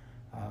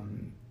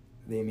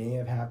 They may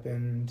have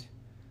happened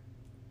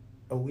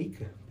a week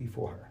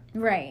before.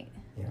 Right.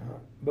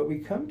 But we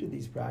come to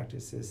these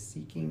practices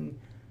seeking,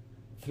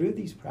 through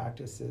these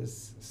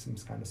practices, some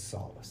kind of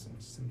solace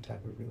and some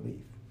type of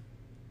relief.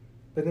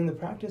 But then the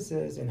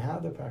practices and how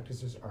the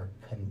practices are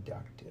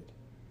conducted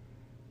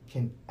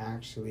can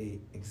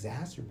actually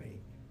exacerbate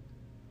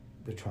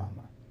the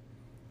trauma.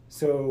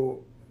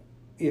 So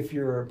if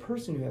you're a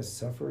person who has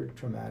suffered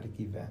traumatic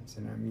events,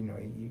 and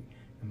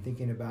I'm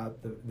thinking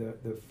about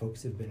the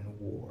folks who've been in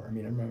war. I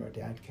remember my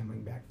dad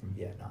coming back from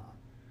Vietnam,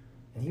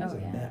 and he was a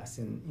mess,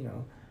 and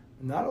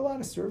not a lot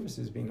of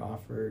services being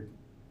offered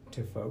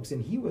to folks,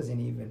 and he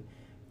wasn't even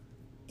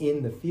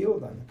in the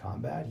field on the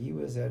combat. He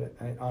was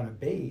on a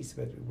base,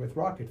 but with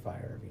rocket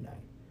fire every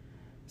night.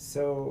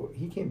 So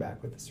he came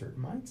back with a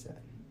certain mindset,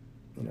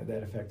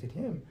 that affected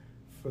him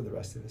for the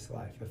rest of his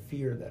life, a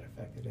fear that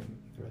affected him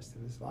the rest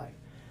of his life.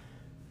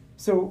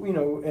 So,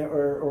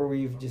 or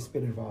we've just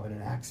been involved in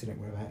an accident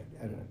where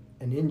I had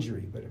an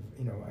injury, but,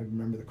 I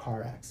remember the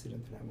car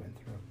accident that I went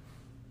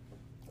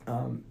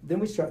through. Then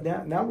we start,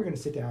 now we're going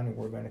to sit down and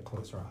we're going to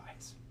close our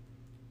eyes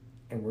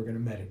and we're going to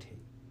meditate.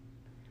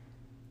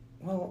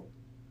 Well,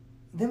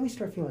 then we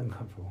start feeling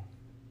uncomfortable.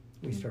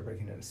 We start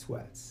breaking into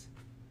sweats.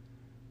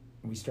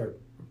 We start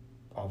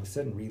all of a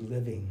sudden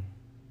reliving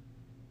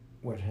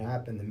what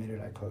happened the minute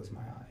I closed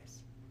my eyes.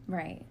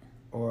 Right.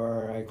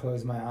 Or I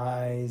close my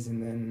eyes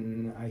and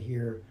then I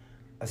hear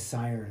a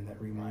siren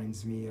that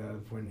reminds me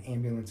of when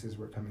ambulances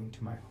were coming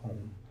to my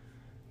home,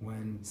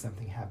 when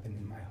something happened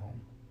in my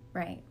home.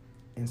 Right.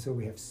 And so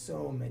we have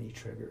so many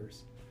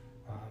triggers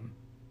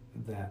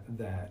that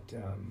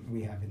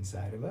we have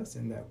inside of us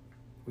and that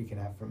we can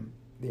have from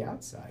the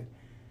outside.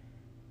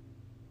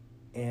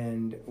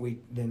 And we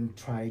then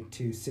try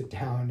to sit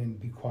down and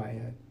be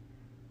quiet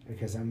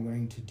because I'm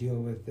going to deal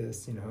with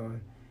this,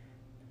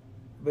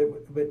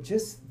 But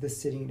just the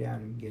sitting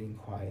down and getting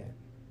quiet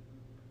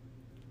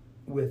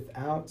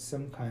without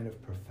some kind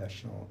of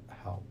professional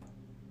help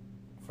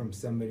from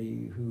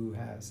somebody who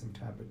has some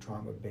type of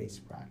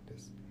trauma-based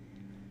practice,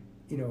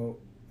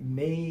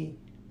 may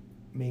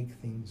make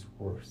things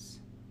worse.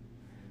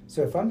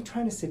 So if I'm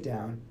trying to sit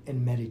down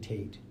and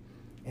meditate,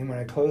 and when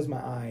I close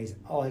my eyes,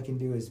 all I can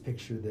do is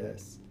picture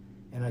this,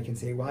 and I can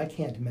say, well, I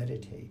can't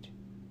meditate.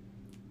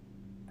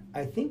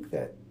 I think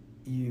that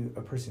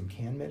a person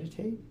can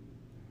meditate,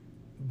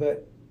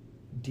 but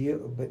deal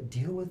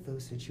with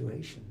those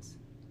situations.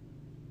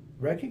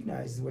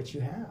 Recognize what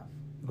you have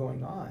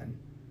going on.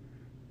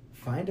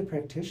 Find a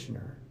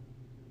practitioner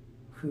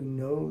who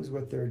knows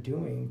what they're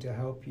doing to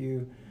help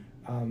you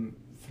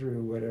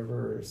through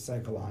whatever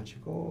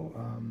psychological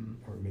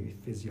or maybe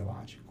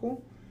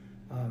physiological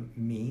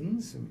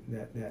means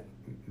that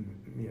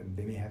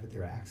they may have at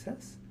their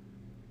access.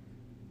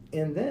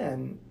 And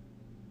then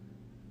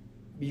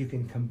you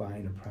can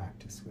combine a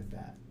practice with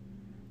that.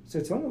 So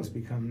it almost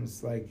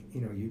becomes like,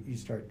 you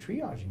start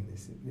triaging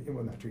this.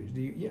 Well, not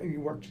triaging. You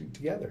work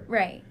together.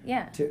 Right,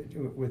 yeah.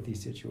 With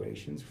these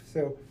situations.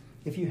 So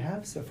if you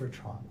have suffered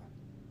trauma,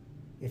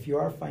 if you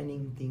are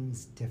finding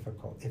things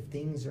difficult, if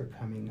things are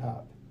coming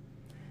up,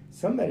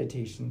 some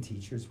meditation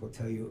teachers will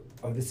tell you,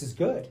 oh, this is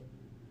good.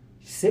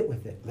 Sit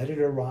with it. Let it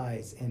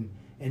arise and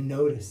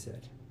notice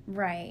it.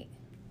 Right.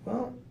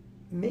 Well,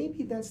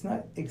 maybe that's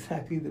not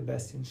exactly the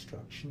best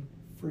instruction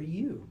for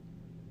you.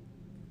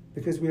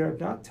 Because we are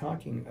not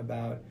talking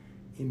about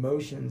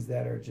emotions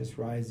that are just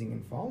rising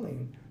and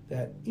falling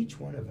that each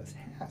one of us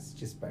has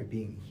just by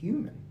being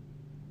human.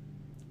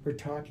 We're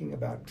talking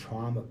about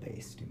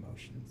trauma-based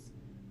emotions.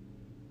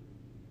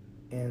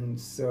 And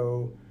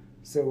so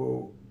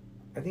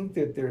I think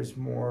that there's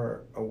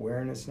more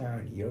awareness now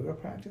in yoga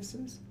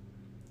practices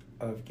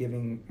of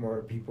giving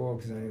more people,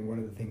 because one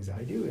of the things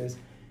I do is,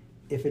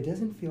 if it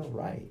doesn't feel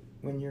right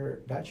when you're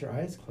got your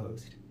eyes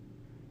closed,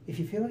 if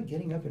you feel like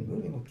getting up and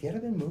moving, well, get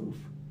up and move.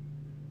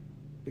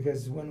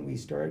 Because when we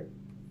start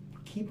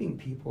keeping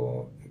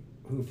people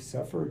who've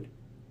suffered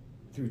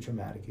through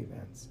traumatic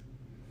events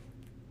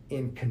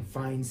in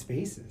confined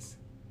spaces,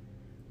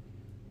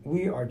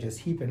 we are just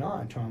heaping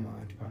on trauma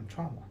upon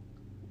trauma.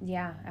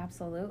 Yeah,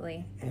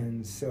 absolutely.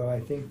 And so I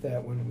think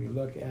that when we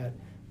look at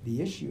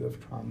the issue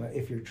of trauma,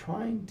 if you're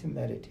trying to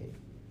meditate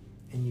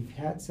and you've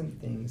had some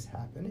things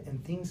happen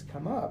and things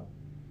come up,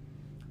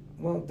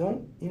 well,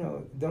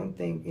 don't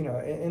think,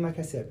 and like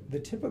I said, the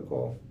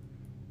typical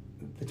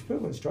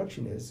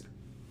instruction is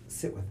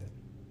sit with it.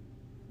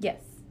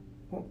 Yes.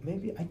 Well,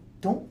 maybe I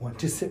don't want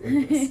to sit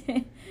with this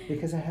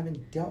because I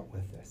haven't dealt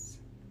with this.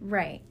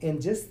 Right.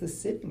 And just the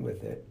sitting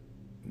with it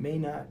may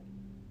not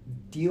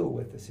deal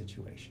with the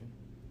situation.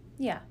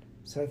 Yeah.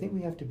 So I think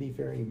we have to be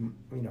very,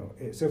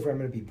 so if I'm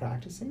going to be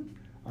practicing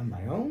on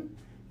my own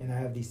and I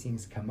have these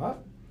things come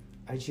up,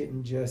 I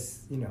shouldn't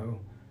just,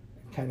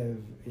 kind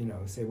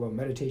of, say, well,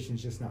 meditation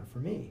is just not for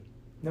me.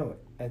 No,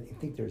 I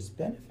think there's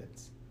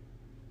benefits.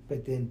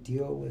 But then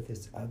deal with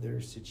this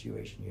other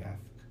situation you have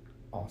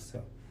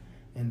also.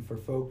 And for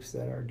folks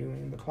that are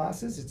doing the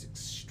classes, it's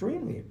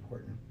extremely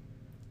important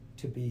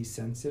to be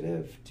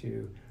sensitive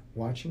to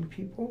watch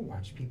people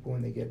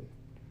when they get,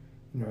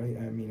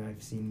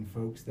 I've seen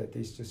folks that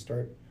they just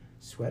start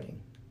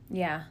sweating.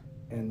 Yeah.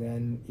 And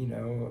then,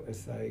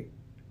 it's like,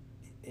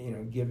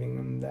 giving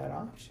them that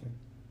option.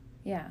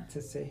 Yeah.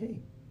 To say, hey,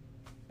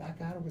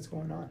 back out of what's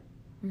going on.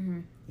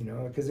 Mm-hmm.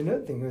 Because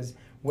another thing is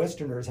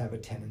Westerners have a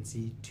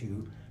tendency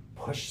to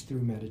push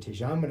through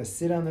meditation. I'm going to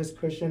sit on this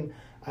cushion.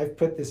 I've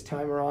put this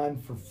timer on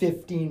for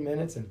 15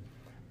 minutes, and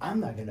I'm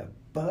not going to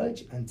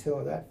budge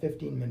until that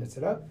 15 minutes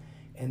is up.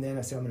 And then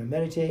I say, I'm going to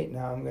meditate.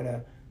 Now I'm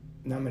going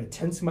to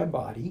tense my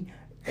body,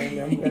 and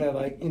I'm going to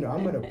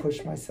I'm going to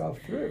push myself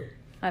through.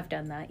 I've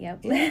done that.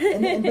 Yep. But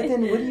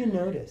then what do you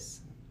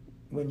notice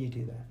when you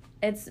do that?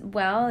 It's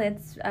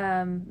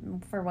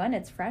for one,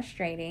 it's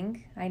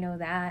frustrating. I know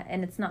that,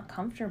 and it's not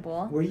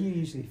comfortable. Where do you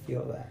usually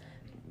feel that?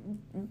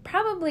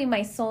 Probably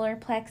my solar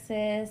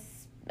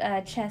plexus,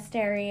 chest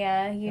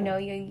area. You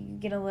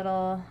get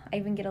I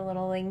even get a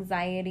little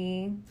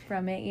anxiety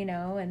from it.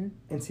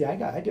 And see,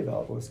 I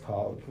developed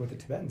what the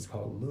Tibetans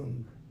call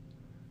lung,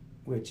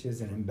 which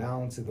is an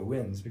imbalance of the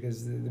winds,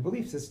 because the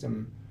belief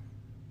system,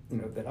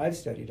 that I've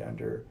studied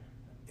under,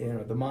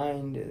 the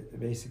mind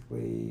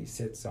basically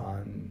sits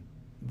on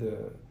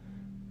the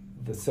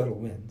subtle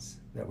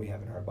winds that we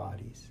have in our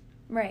bodies.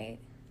 Right.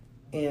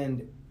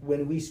 And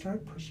when we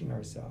start pushing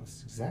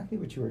ourselves, exactly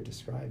what you were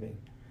describing,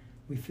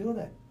 we feel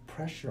that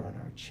pressure on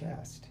our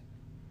chest.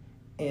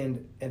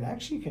 And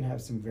actually can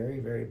have some very,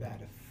 very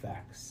bad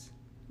effects.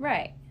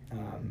 Right.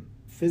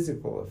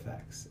 Physical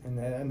effects.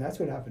 And that's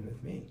what happened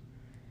with me,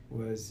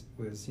 was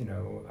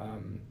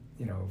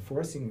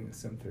forcing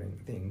some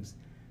things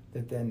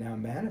that then now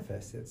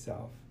manifests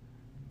itself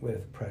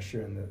with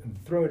pressure in the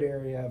throat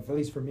area, at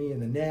least for me, in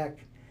the neck.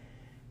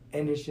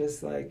 And it's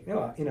just like,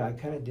 I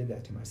kind of did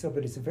that to myself.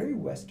 But it's a very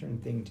Western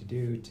thing to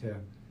do.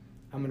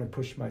 I'm going to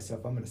push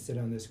myself. I'm going to sit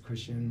on this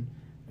cushion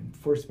and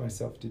force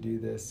myself to do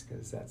this,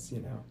 because that's,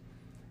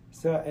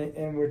 So,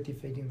 and we're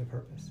defeating the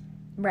purpose.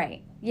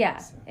 Right. Yeah,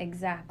 so.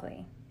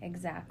 Exactly.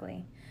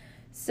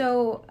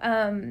 So,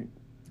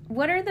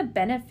 what are the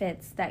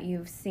benefits that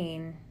you've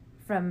seen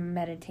from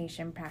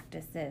meditation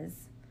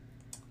practices?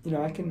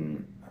 I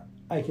can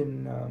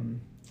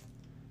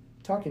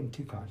talk in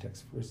two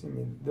contexts. First,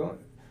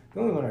 the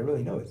only one I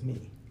really know is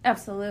me.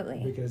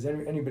 Absolutely. Because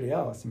anybody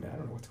else, I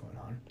don't know what's going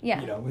on.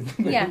 Yeah.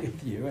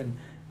 With you, and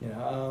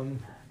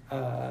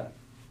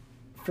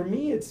for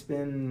me, it's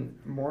been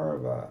more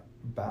of a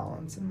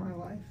balance in my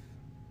life.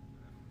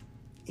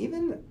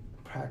 Even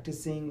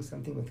practicing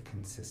something with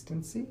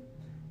consistency,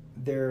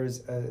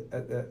 there's we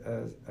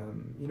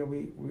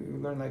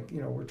learn,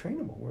 we're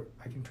trainable.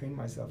 I can train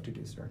myself to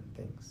do certain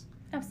things.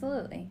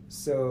 Absolutely.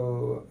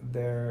 So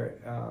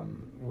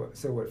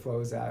what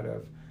flows out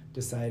of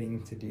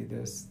deciding to do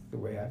this the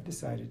way I've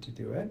decided to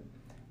do it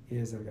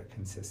is I've got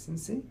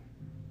consistency,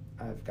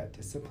 I've got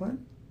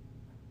discipline,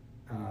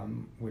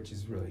 which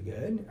is really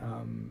good.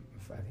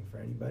 I think for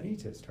anybody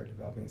to start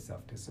developing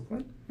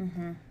self-discipline.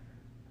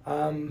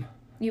 Mm-hmm.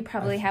 You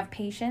probably have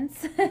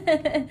patience.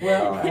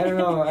 Well, I don't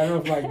know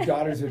if my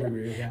daughters would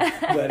agree with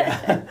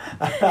that,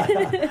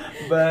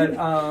 but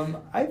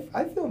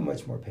I feel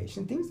much more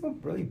patient. Things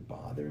don't really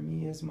bother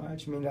me as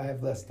much. I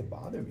have less to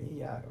bother me.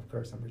 Yeah, of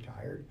course, I'm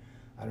retired.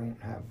 I don't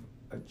have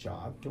a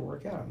job to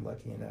work at. I'm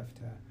lucky enough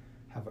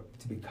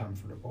to be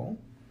comfortable.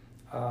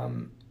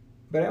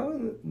 But I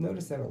always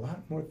notice that a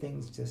lot more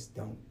things just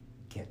don't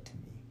get to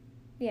me.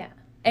 Yeah.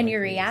 And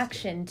your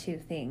reaction to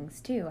things,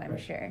 too, I'm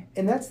sure.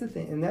 And that's the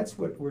thing. And that's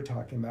what we're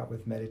talking about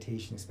with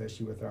meditation,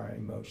 especially with our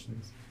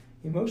emotions.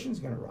 Emotions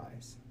are going to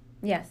rise.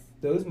 Yes.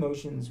 Those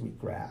emotions we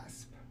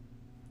grasp,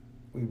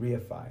 we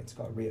reify. It's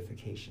called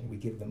reification. We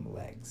give them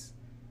legs.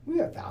 We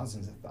got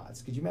thousands of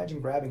thoughts. Could you imagine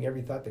grabbing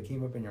every thought that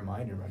came up in your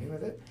mind and running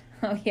with it?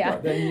 Oh, yeah.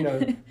 Well,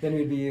 then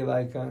we'd be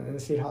like in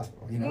the state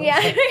hospital, Yeah.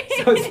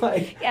 So it's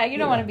like... Yeah, you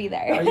don't want to be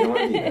there. No, you don't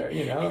want to be there,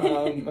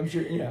 I'm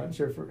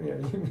sure, but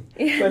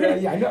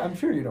I'm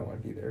sure you don't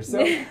want to be there.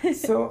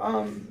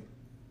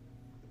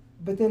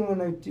 But then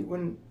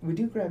when we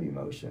do grab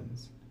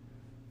emotions,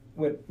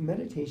 what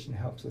meditation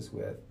helps us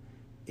with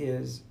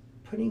is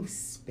putting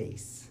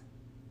space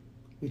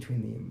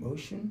between the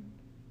emotion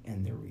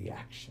and the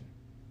reaction.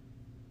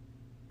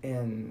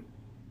 And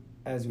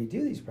as we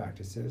do these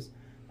practices,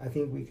 I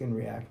think we can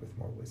react with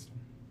more wisdom.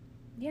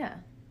 Yeah,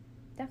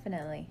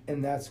 definitely.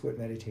 And that's what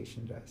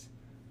meditation does.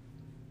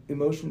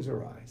 Emotions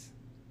arise.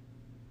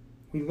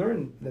 We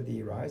learn that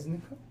they arise and they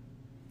go.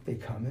 They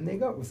come and they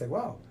go. It's like,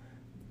 wow,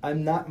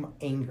 I'm not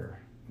anger,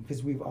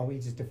 because we've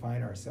always just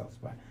defined ourselves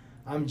by,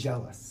 I'm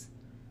jealous.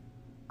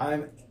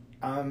 I'm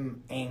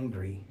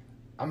angry.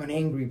 I'm an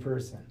angry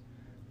person.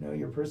 No,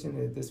 your person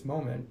at this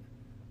moment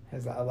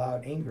has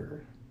allowed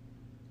anger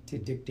to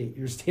dictate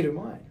your state of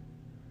mind.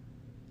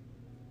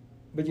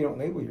 But you don't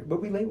but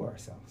we label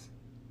ourselves.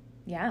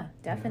 Yeah,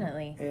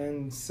 definitely. You know?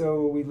 And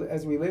so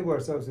as we label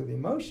ourselves with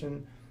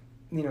emotion,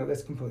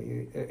 that's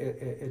completely,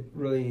 it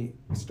really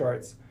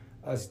starts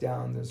us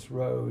down this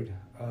road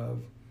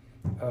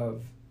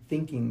of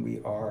thinking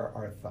we are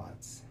our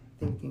thoughts,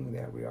 thinking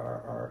that we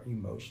are our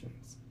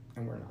emotions,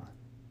 and we're not.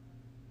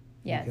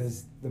 Yes.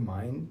 Because the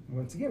mind,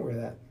 once again, we're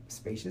that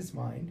spacious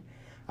mind.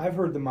 I've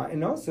heard the mind,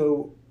 and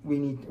also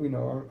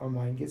our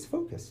mind gets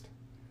focused.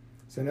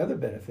 So another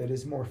benefit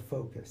is more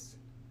focus.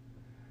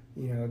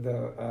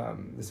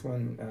 This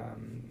one,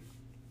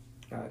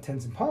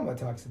 Tenzin Palma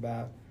talks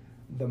about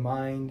the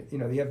mind. You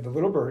have the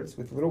little birds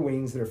with little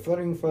wings that are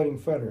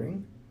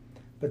fluttering,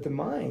 but the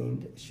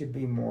mind should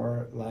be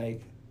more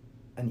like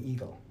an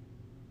eagle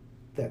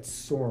that's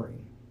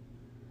soaring.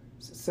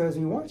 So as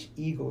we watch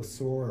eagles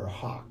soar, or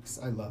hawks,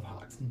 I love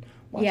hawks, and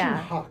watching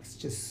hawks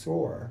just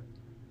soar,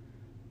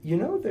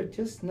 they're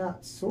just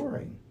not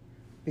soaring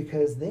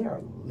because they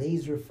are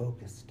laser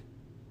focused.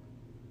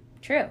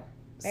 True.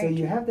 So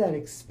you have that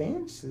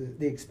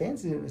the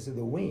expansiveness of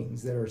the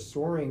wings that are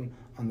soaring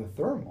on the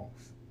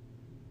thermals,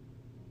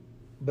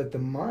 but the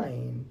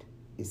mind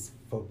is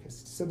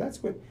focused. So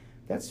that's where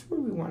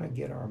we want to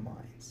get our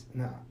minds.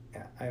 Now,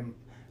 I'm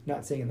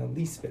not saying in the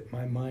least bit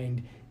my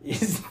mind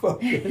is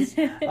focused.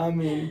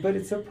 But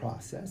it's a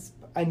process.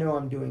 I know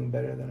I'm doing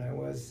better than I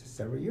was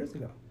several years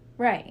ago.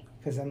 Right.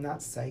 Because I'm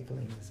not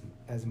cycling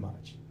as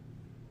much.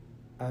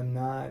 I'm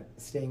not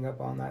staying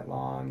up all night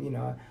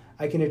long.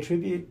 I can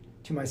attribute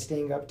to my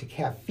staying up to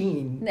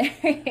caffeine.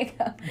 There you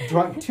go.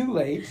 Drunk too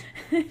late,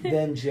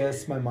 then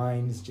just my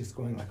mind is just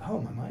going like, oh,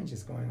 my mind's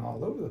just going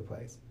all over the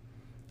place.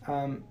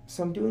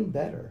 So I'm doing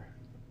better.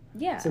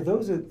 Yeah. So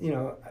those are,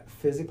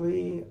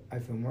 physically, I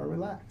feel more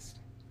relaxed.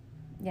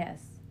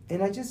 Yes.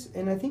 And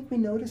I think we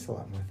notice a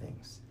lot more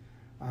things.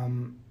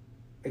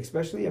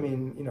 Especially,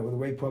 the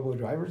way Pueblo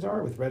drivers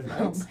are with red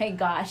lights. Oh my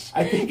gosh.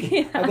 I think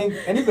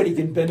anybody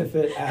can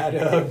benefit out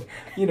of,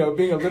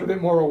 being a little bit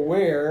more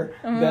aware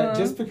that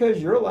just because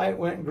your light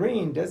went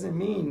green doesn't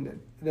mean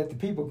that the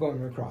people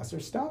going across are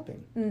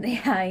stopping.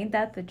 Yeah, ain't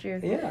that the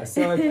truth? Yeah,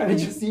 so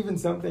just even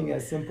something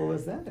as simple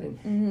as that.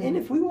 And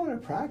if we want to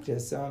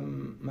practice, I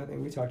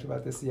think we talked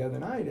about this the other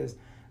night,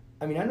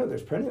 I know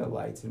there's plenty of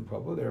lights in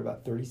Pueblo. They're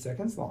about 30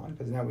 seconds long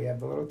because now we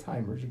have the little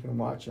timers. You can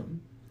watch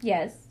them.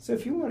 Yes. So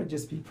if you want to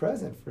just be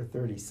present for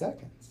 30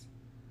 seconds,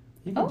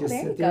 you can just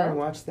sit there and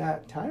watch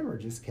that timer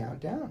just count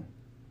down.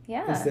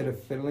 Yeah. Instead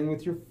of fiddling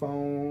with your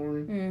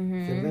phone,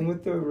 fiddling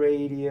with the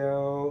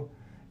radio,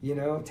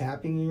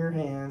 tapping in your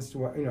hands,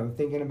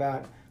 thinking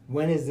about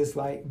when is this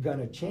light going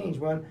to change?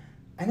 Well,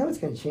 I know it's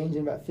going to change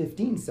in about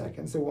 15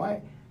 seconds.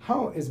 So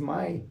how is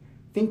my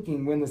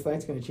thinking when this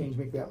light's going to change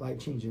make that light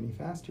change any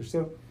faster?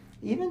 So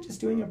even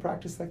just doing a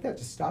practice like that,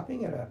 just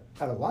stopping at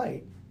a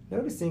light,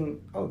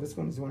 noticing, oh, this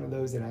one is one of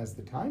those that has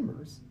the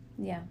timers.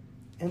 Yeah.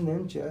 And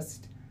then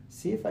just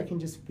see if I can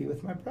just be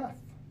with my breath.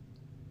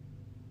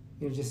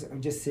 I'm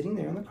just sitting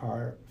there in the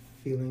car,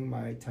 feeling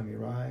my tummy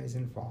rise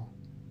and fall.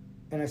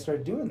 And I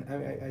started doing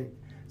that.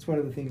 It's one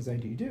of the things I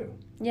do.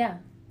 Yeah.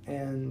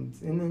 And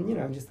then,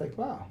 I'm just like,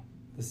 wow,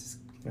 this is,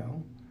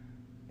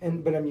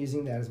 but I'm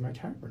using that as my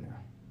timer now.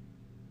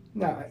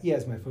 Now,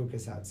 yes, my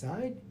focus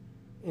outside,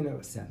 in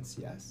a sense,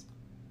 yes.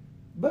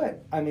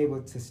 But I'm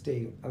able to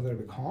stay a little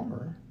bit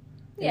calmer.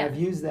 And I've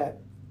used that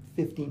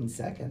 15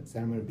 seconds,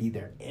 and I'm going to be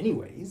there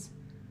anyways,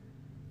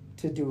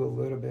 to do a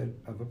little bit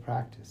of a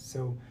practice.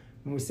 So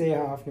when we say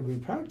how often we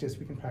practice,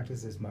 we can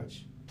practice as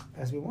much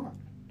as we want.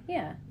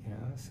 Yeah.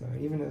 So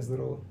even those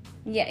little...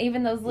 Yeah,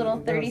 even those little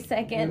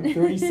 30-second...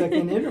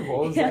 30-second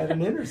intervals at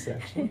an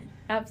intersection.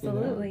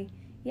 Absolutely.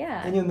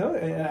 Yeah. And you'll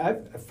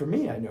know, for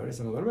me, I notice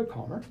I'm a little bit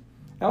calmer.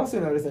 I also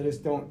notice I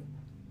just don't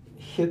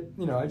hit,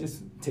 I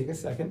just take a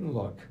second and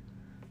look.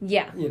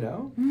 Yeah.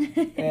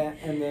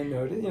 And then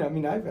notice,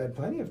 I've had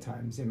plenty of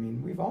times.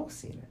 We've all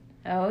seen it.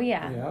 Oh,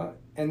 yeah.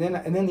 And then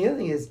the other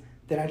thing is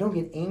that I don't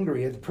get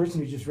angry at the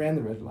person who just ran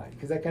the red light,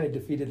 because that kind of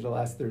defeated the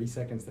last 30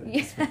 seconds that I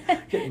just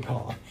getting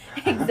calm.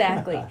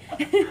 Exactly.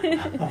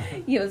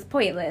 It was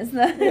pointless.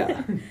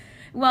 Yeah.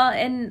 Well,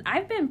 and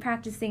I've been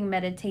practicing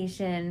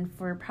meditation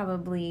for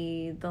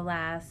probably a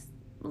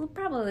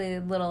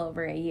little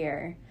over a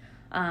year.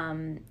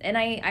 And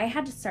I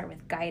had to start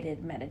with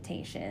guided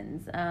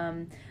meditations.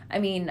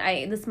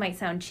 This might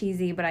sound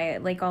cheesy, but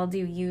I'll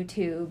do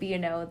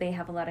YouTube, they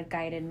have a lot of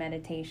guided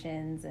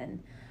meditations,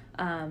 and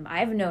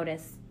I've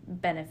noticed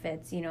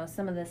benefits,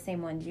 some of the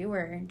same ones you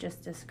were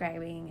just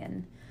describing,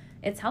 and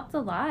it's helped a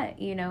lot.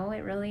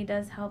 It really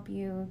does help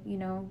you,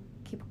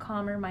 keep a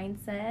calmer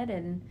mindset,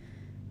 and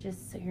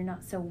just so you're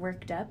not so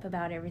worked up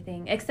about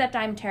everything. Except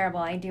I'm terrible.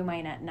 I do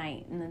mine at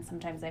night, and then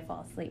sometimes I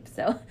fall asleep.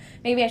 So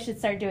maybe I should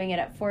start doing it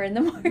at 4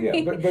 a.m.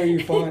 Yeah, but are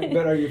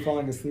you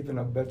falling asleep in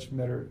a much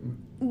better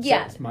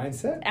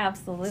mindset?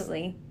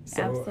 Absolutely.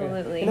 So,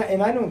 absolutely.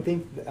 And I don't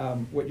think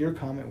what your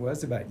comment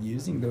was about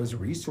using those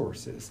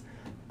resources,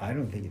 I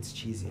don't think it's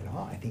cheesy at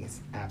all. I think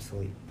it's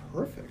absolutely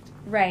perfect.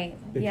 Right.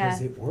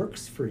 Because it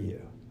works for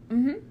you.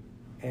 Mm-hmm.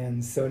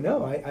 And so,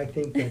 no, I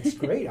think that's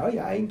great.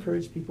 I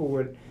encourage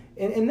people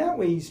and that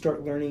way you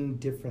start learning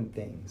different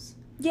things.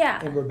 Yeah.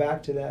 And we're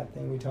back to that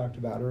thing we talked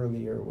about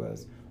earlier,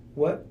 was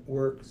what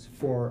works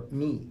for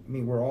me. I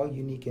mean, we're all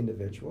unique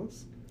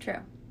individuals. True.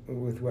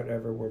 With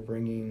whatever we're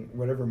bringing,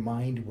 whatever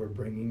mind we're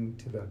bringing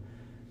to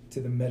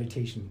the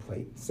meditation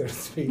plate, so to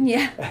speak.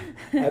 Yeah.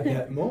 At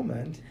that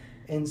moment.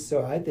 And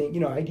so I think,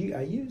 I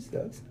use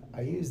those.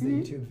 I use the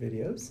YouTube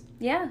videos.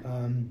 Yeah.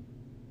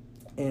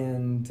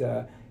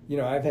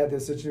 I've had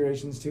those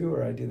situations too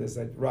where I do this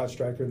like Rod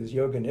Stryker, this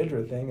yoga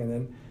nidra thing, and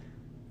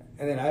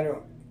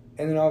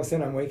then all of a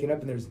sudden I'm waking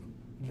up and there's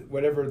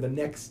whatever the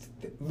next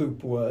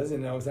loop was,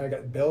 and all of a sudden I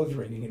got bells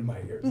ringing in my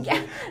ears.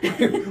 Yeah.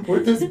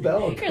 Where'd this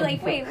bell come You're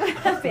like, wait, what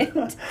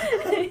happened?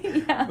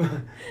 Yeah.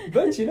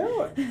 But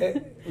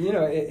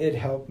it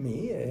helped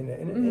me,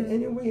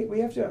 and we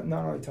have to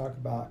not only talk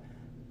about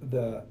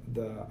the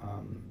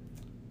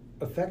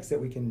effects that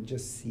we can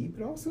just see,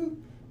 but also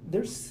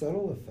there's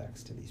subtle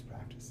effects to these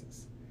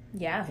practices.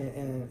 Yeah.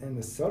 And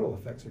the subtle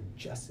effects are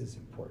just as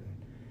important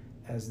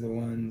as the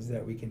ones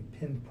that we can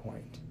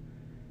pinpoint.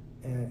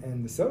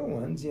 And the subtle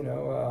ones,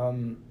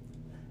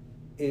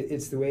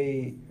 it's the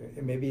way,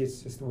 maybe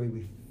it's just the way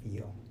we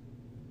feel.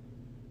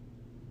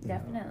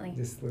 Definitely.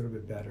 Just a little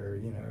bit better,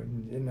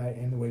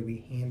 and the way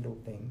we handle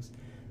things.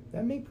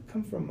 That may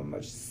come from a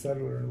much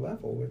subtler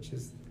level, which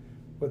is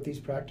what these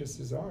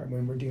practices are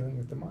when we're dealing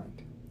with the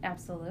mind.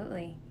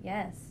 Absolutely.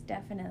 Yes,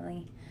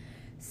 definitely.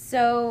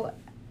 So,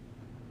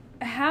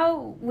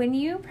 when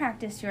you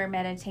practice your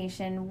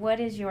meditation, what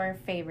is your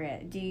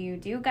favorite? Do you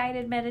do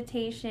guided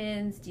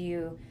meditations? Do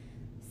you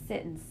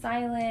sit in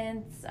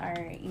silence? Or,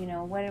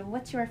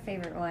 what's your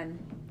favorite one?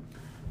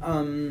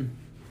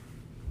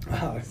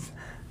 It's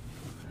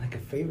like a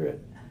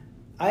favorite.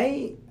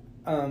 Like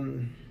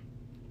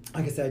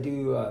I said, I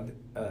do,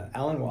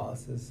 Alan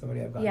Wallace is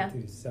somebody I've gone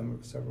through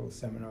several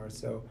seminars.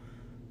 So,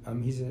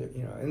 he's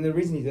and the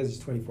reason he does is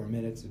 24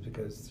 minutes is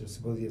because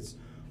supposedly it's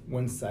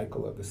one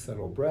cycle of the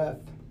subtle breath.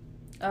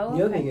 Oh,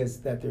 the other thing is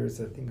that there's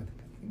a thing, I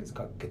think it's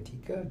called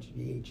Ghatika,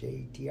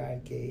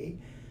 Ghatika,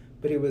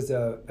 but it was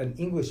an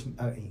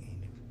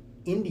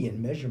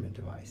Indian measurement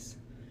device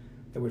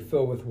that would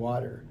fill with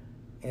water,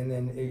 and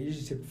then it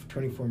usually took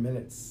 24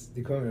 minutes,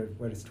 the equivalent of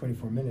what is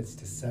 24 minutes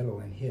to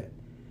settle and hit,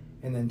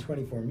 and then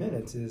 24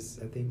 minutes is,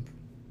 I think,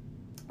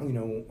 I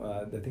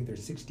think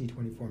there's 60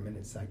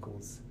 24-minute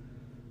cycles,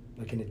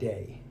 like in a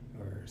day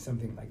or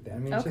something like that. I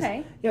mean,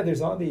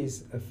 there's all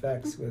these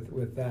effects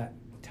with that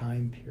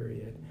time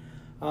period.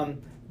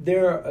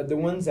 The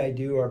ones I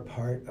do are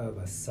part of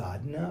a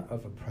sadhana,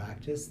 of a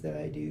practice that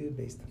I do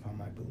based upon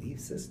my belief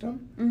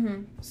system.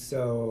 Mm-hmm.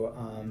 So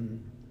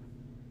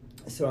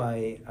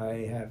I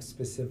have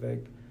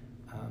specific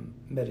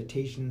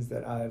meditations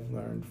that I've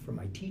learned from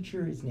my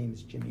teacher. His name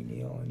is Jimmy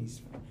Neal, and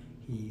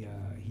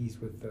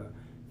he's with the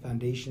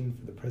Foundation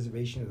for the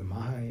Preservation of the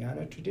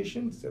Mahayana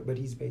Tradition. But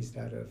he's based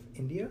out of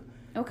India.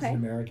 Okay. He's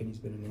an American. He's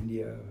been in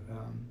India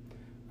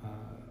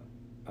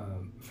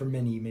for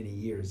many, many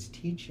years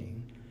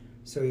teaching.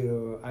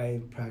 So I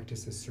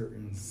practice a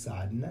certain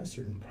sadhana, a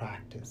certain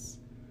practice.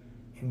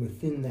 And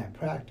within that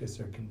practice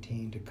are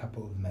contained a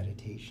couple of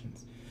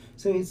meditations.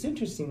 So it's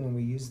interesting when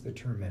we use the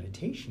term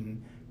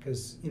meditation,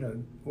 because,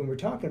 when we're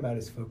talking about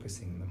is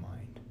focusing the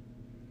mind.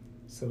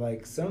 So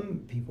like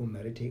some people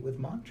meditate with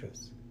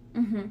mantras.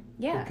 Mm-hmm.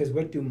 Yeah. Because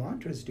what do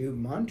mantras do?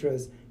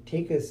 Mantras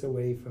take us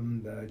away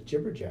from the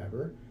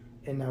jibber-jabber,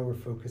 and now we're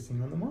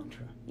focusing on the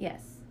mantra.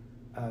 Yes.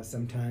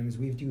 Sometimes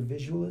we do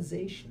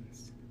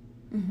visualizations.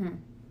 Mm-hmm.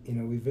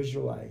 We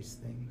visualize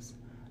things.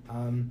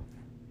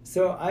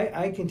 So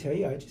I can tell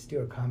you, I just do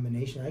a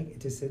combination. I get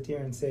to sit there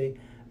and say,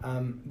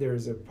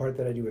 there's a part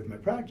that I do with my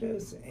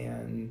practice,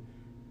 and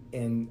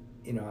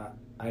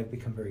I've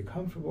become very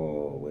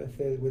comfortable with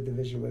the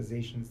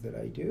visualizations that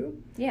I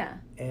do. Yeah.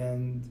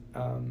 And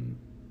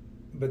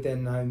but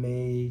then I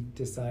may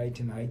decide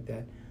tonight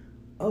that,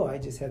 I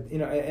just had,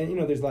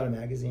 there's a lot of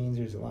magazines,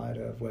 there's a lot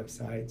of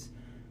websites,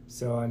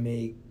 so I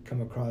may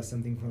come across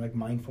something from like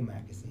Mindful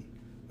Magazine.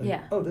 Like,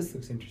 yeah. Oh, this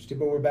looks interesting.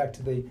 But we're back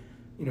to the,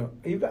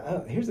 you've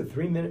got, here's a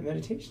 3-minute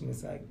meditation.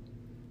 It's like,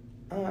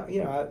 but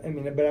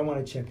I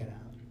want to check it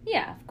out.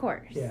 Yeah, of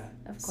course. Yeah.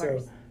 Of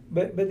course. So,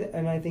 but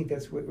and I think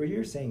that's what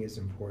you're saying is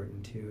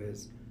important too,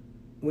 is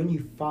when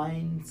you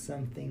find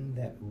something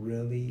that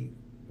really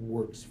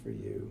works for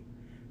you,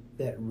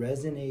 that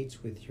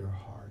resonates with your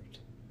heart,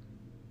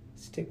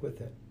 stick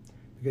with it.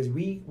 Because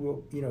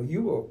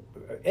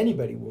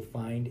anybody will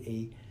find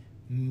a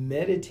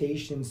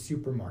meditation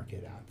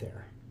supermarket out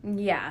there.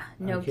 Yeah,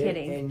 no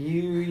kidding. And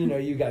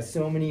you got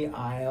so many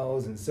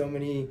aisles and so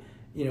many,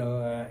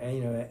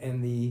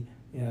 and the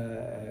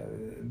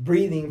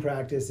breathing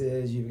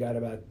practices. You've got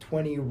about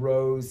 20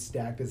 rows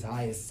stacked as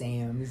high as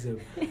Sam's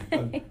of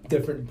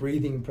different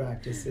breathing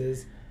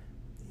practices.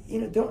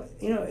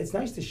 It's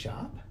nice to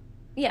shop.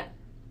 Yeah.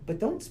 But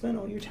don't spend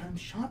all your time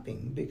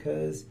shopping,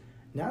 because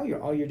now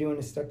all you're doing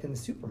is stuck in the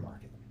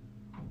supermarket.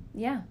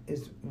 Yeah.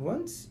 Is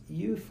once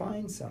you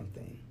find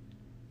something,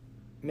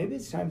 maybe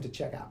it's time to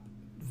check out,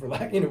 for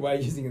why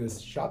using this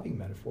shopping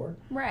metaphor.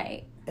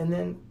 Right. And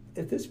then,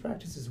 if this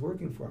practice is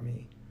working for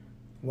me,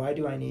 why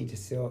do I need to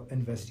still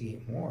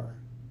investigate more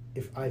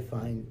if I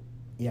find,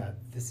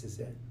 this is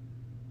it.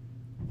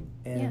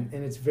 And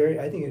it's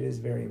I think it is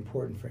very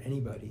important for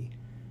anybody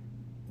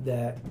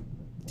that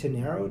to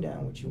narrow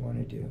down what you want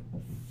to do,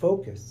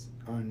 focus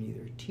on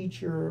either a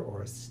teacher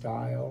or a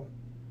style,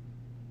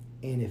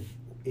 and if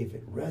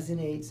it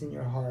resonates in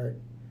your heart,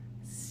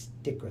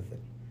 stick with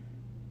it.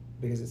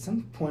 Because at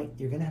some point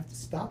you're gonna have to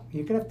stop.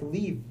 You're gonna have to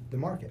leave the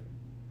market,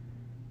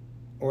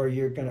 or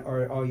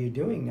all you're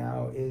doing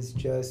now is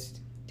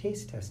just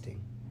taste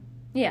testing.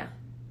 Yeah.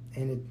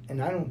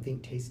 And I don't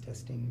think taste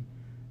testing,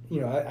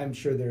 I'm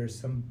sure there's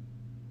some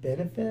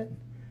benefit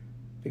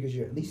because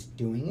you're at least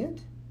doing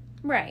it.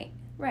 Right.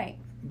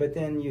 But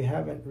then you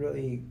haven't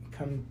really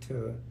come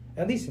to,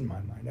 at least in my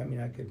mind,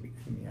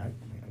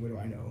 what do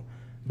I know?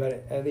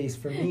 But at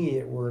least for me,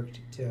 it worked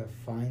to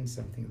find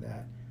something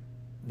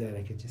that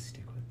I could just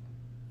stick with.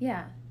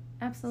 Yeah,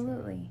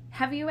 absolutely.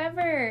 Have you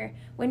ever,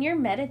 when you're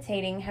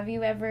meditating, have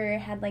you ever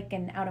had like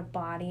an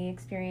out-of-body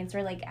experience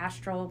or like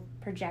astral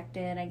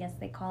projected, I guess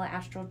they call it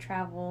astral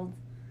traveled?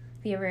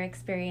 Have you ever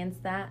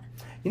experienced that?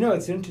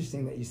 It's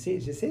interesting that you say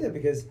that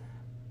because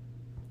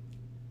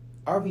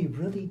are we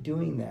really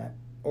doing that,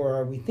 or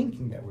are we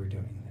thinking that we're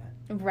doing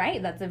that?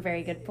 Right, that's a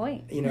very good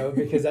point.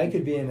 Because I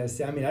could be in I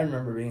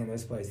remember being in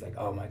this place like,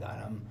 oh my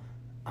God,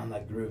 I'm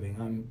like grooving.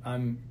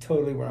 I'm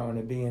totally where I want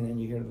to be, and then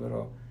you hear the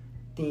little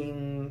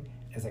ding.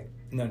 It's like,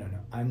 no,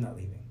 I'm not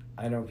leaving.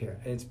 I don't care.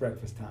 It's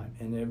breakfast time,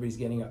 and everybody's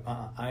getting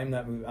up. I'm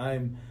not moving.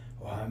 I'm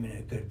in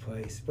a good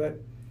place. But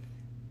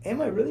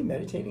am I really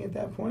meditating at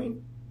that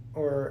point,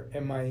 or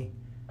am I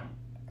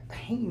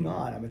hanging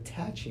on? I'm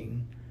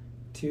attaching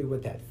to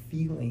what that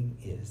feeling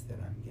is that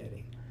I'm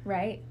getting.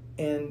 Right.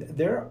 And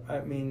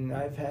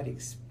I've had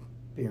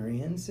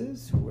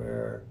experiences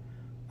where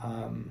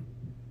I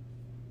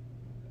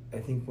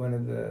think one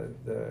of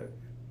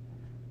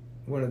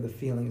the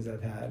feelings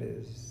I've had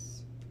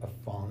is a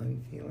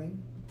falling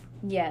feeling.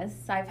 Yes,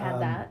 I've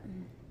had that.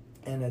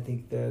 And I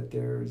think that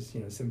there's,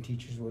 some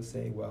teachers will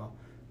say, well,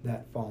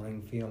 that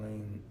falling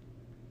feeling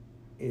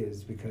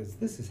is because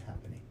this is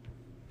happening.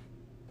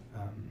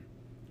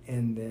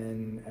 And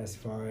then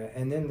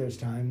there's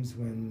times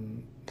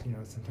when,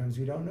 sometimes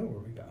we don't know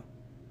where we go.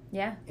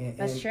 Yeah,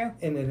 that's true.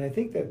 And then I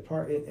think that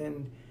part,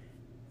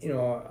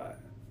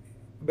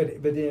 but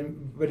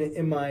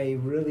am I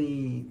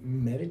really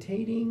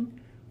meditating,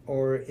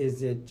 or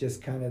is it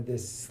just kind of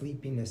this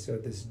sleepiness or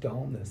this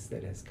dullness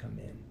that has come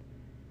in,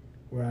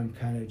 where I'm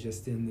kind of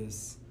just in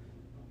this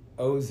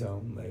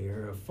ozone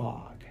layer of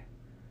fog?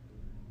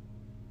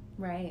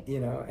 Right.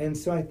 And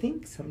so I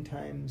think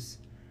sometimes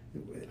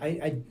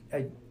I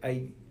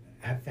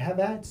have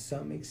had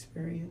some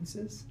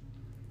experiences,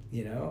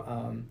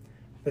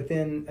 but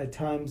then at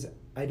times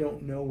I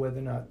don't know whether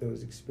or not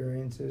those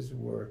experiences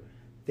were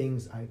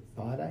things I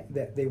thought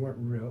that they weren't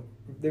real.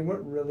 They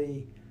weren't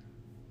really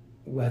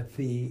what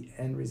the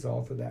end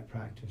result of that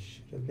practice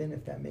should have been,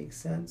 if that makes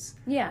sense.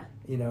 Yeah.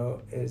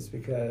 Is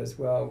because,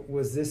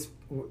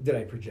 did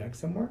I project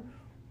somewhere,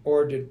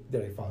 or did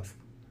I fall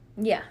asleep?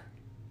 Yeah.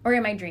 Or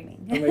am I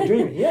dreaming? Am I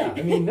dreaming? Yeah.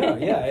 No.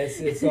 Yeah.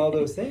 It's all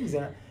those things,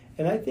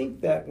 and I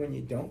think that when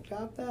you don't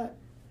got that,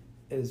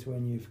 is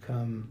when you've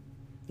come.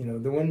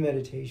 The one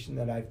meditation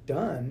that I've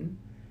done,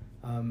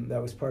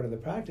 that was part of the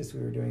practice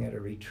we were doing at a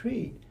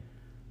retreat,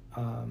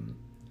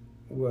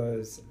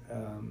 was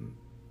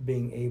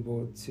being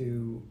able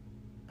to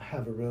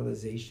have a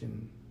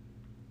realization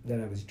that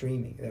I was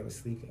dreaming, that I was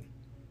sleeping.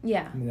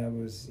 Yeah. That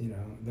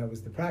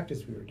was the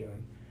practice we were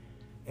doing.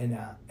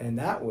 And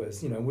that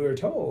was, we were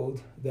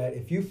told that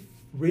if you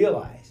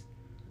realize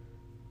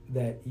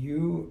that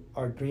you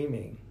are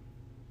dreaming,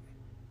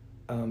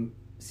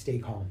 stay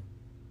calm,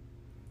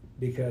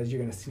 because you're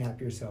going to snap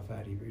yourself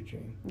out of your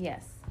dream.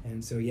 Yes.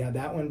 And so,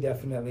 that one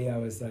definitely, I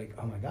was like,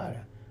 oh my God,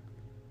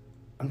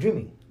 I'm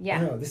dreaming.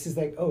 Yeah. This is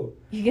like, oh.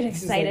 You get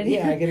excited.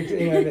 Like, I get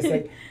excited. It's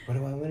like, what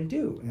do I want to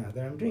do now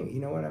that I'm dreaming? You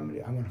know what I'm going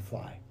to do? I want to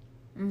fly.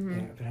 Mm-hmm.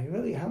 Yeah, but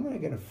how am I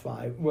going to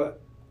fly? Well,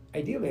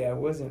 ideally, I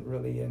wasn't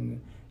really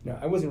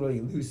I wasn't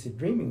really lucid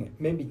dreaming.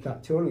 Maybe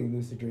not totally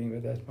lucid dreaming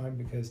at that point,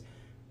 because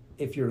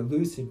if you're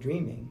lucid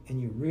dreaming and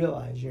you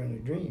realize you're in a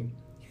dream,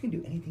 you can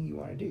do anything you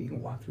want to do. You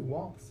can walk through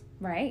walls.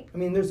 Right.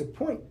 There's a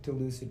point to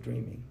lucid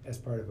dreaming as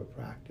part of a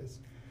practice.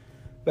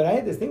 But I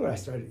had this thing when I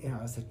started,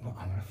 I was like, well,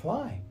 I'm going to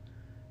fly.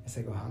 It's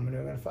like, well, how am I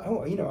going to fly?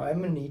 Oh, I'm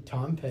going to need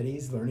Tom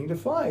Petty's Learning to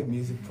Fly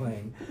music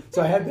playing.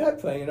 So I had that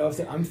playing, and I was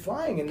like, I'm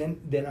flying.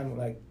 And then I'm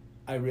like,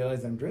 I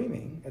realized I'm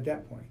dreaming at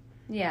that point.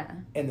 Yeah.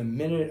 And the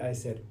minute I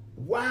said,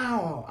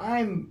 wow,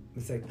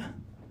 it's like,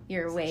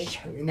 you're awake.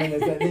 And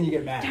then you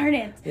get mad. Darn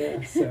it.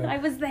 Yeah, so I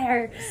was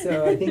there.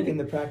 So I think in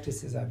the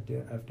practices I've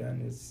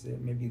done is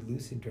maybe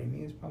lucid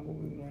dreaming is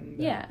probably one.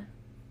 Yeah.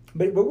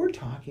 But we're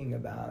talking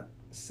about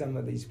some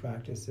of these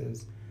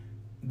practices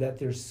that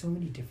there's so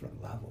many different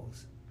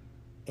levels,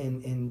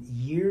 and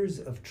years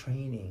of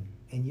training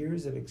and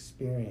years of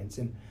experience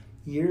and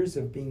years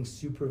of being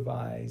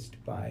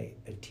supervised by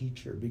a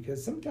teacher.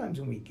 Because sometimes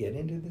when we get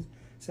into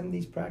some of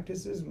these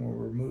practices, when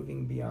we're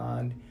moving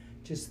beyond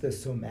just the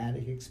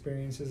somatic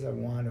experiences, I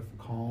want of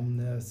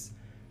calmness,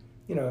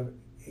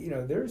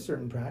 there are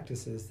certain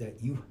practices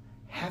that you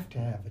have to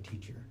have a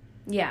teacher.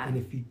 Yeah. And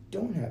if you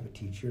don't have a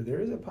teacher,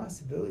 there is a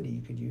possibility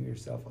you could do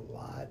yourself a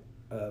lot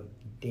of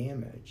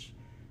damage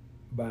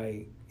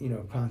by,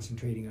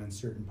 concentrating on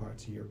certain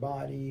parts of your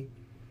body,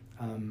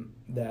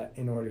 that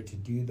in order to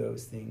do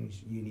those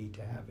things, you need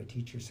to have a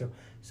teacher. So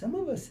some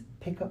of us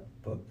pick up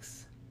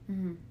books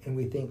and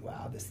we think,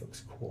 wow, this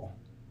looks cool.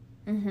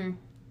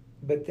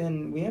 But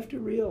then we have to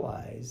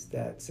realize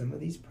that some of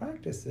these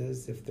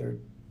practices, if they're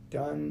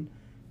done,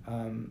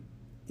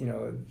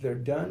 they're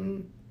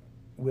done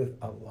with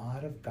a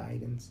lot of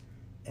guidance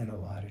and a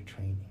lot of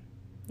training.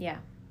 Yeah.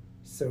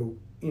 So,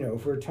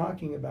 if we're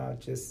talking about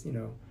just,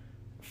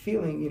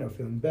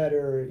 feeling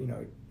better,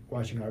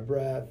 watching our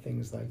breath,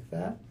 things like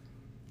that,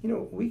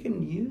 we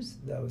can use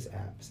those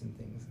apps and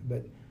things.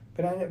 But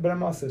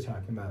I'm also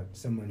talking about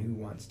someone who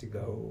wants to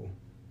go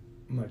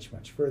much,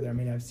 much further. I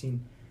mean, I've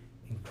seen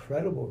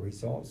incredible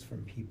results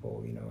from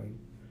people,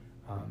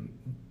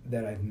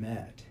 that I've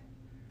met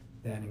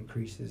that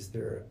increases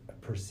their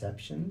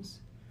perceptions.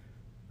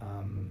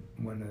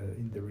 One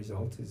of the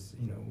results is,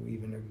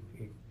 even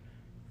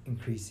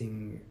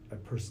increasing a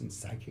person's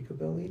psychic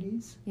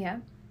abilities. Yeah.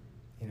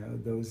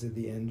 Those are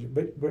the end.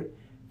 But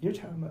you're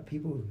talking about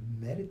people who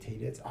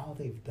meditate. It's all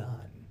they've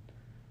done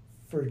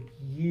for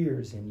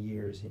years and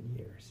years and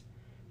years.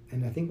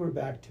 And I think we're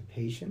back to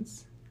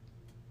patience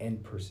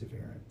and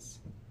perseverance.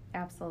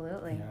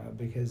 Absolutely.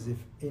 Because if,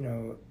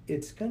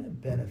 it's going to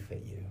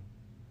benefit you.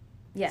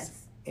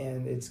 Yes.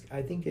 And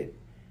I think it,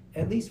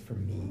 at least for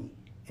me,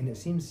 and it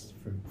seems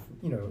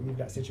you've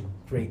got such a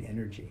great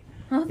energy.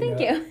 Oh, thank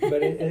you.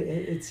 But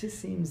it just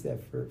seems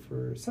that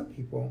for some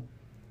people,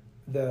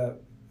 the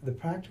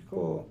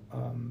practical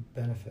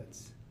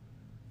benefits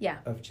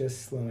of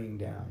just slowing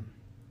down,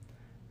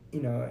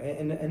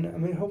 and I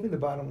mean, hopefully the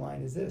bottom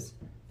line is this,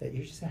 that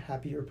you're just a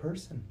happier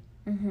person.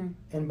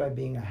 And by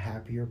being a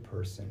happier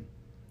person,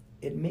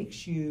 it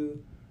makes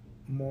you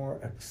more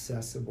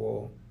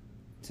accessible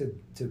to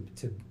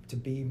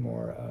be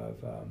more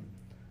of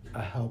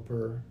a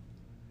helper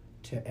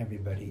to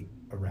everybody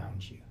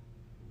around you.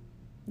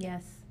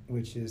 Yes.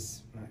 Which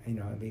is,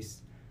 at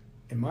least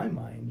in my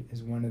mind,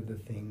 is one of the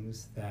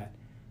things that,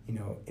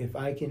 if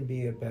I can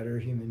be a better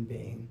human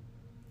being,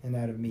 and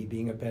out of me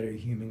being a better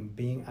human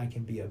being, I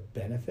can be a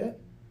benefit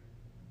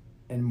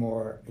and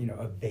more,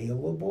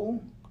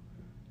 available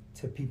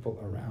to people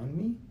around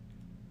me,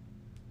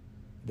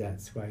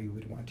 that's why you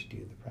would want to do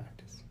the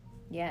practice.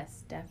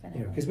 Yes,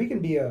 definitely. Because we can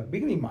be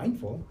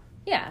mindful.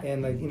 Yeah.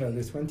 And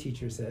this one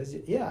teacher says,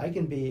 I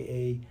can be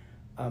a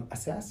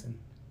assassin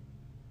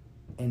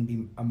and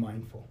be a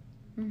mindful.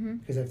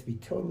 Because I have to be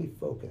totally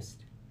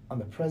focused on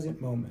the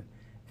present moment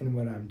and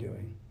what I'm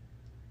doing.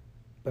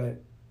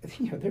 But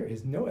there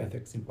is no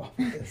ethics involved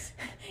with this.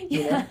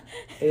 Yeah.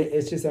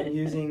 It's just I'm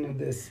using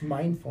this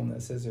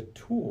mindfulness as a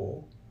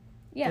tool.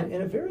 Yeah.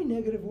 In a very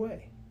negative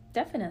way.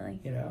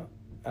 Definitely.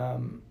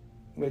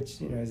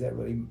 Which is that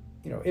really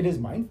it is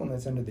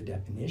mindfulness under the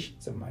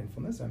definitions of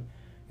mindfulness. I'm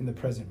in the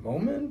present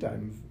moment.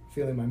 I'm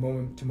feeling my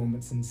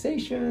moment-to-moment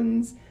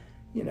sensations.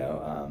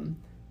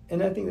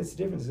 And I think that's the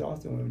difference is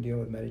also when we deal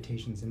with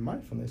meditations and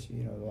mindfulness.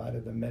 A lot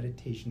of the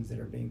meditations that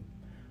are being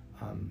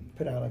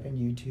put out like on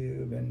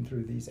YouTube and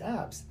through these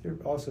apps, they're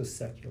also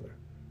secular.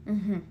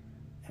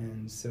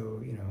 And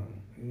so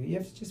you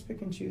have to just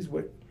pick and choose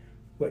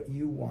what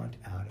you want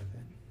out of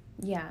it.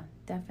 Yeah,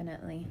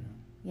 definitely.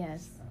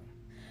 Yes.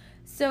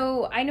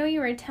 So I know you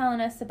were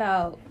telling us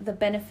about the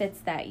benefits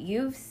that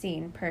you've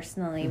seen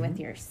personally with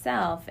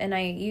yourself, and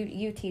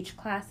you teach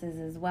classes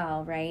as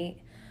well, right?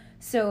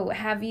 So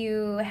have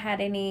you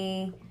had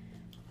any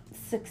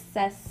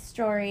success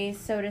stories,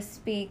 so to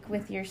speak,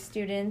 with your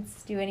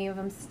students? Do any of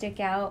them stick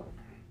out?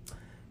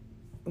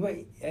 Well,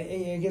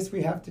 I guess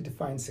we have to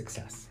define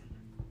success.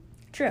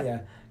 True.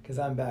 Yeah, because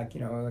I'm back,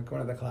 like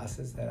one of the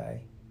classes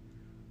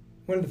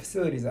one of the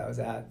facilities I was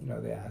at,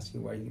 they asked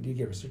you, do you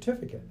get a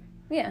certificate?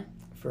 Yeah.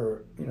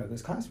 For,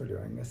 this class we're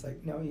doing. It's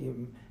like, no,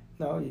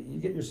 you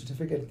get your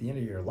certificate at the end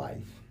of your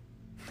life.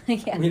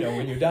 Yeah.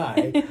 When you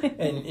die.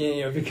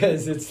 And,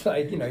 because it's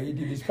like, you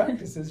do these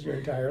practices your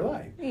entire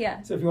life.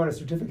 Yeah. So if you want a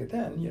certificate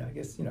then, I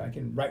guess, I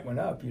can write one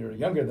up. You're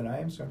younger than I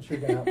am, so I'm sure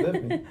you're going to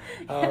outlive me.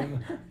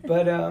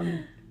 But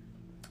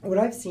what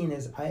I've seen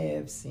is I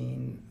have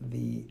seen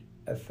the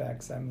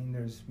effects. I mean,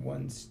 there's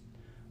one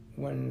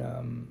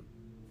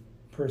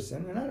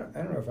person, and I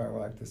don't know if I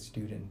like the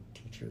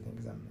student-teacher thing,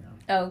 because I'm,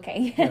 Oh,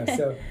 okay.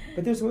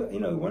 But there's,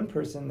 one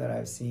person that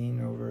I've seen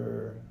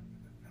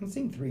I'm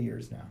seeing 3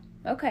 years now.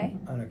 Okay.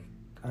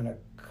 On a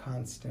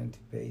constant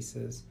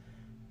basis.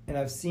 And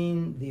I've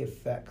seen the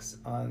effects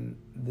on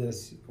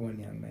this one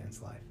young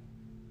man's life.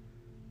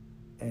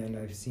 And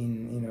I've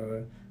seen,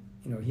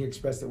 he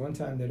expressed at one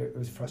time that it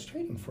was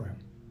frustrating for him.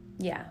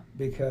 Yeah.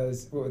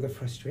 Because the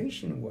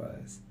frustration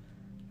was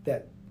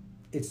that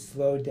it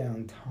slowed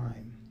down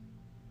time.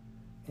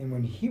 And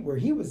where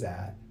he was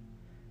at,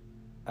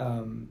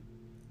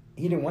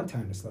 he didn't want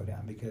time to slow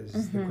down,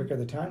 because the quicker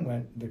the time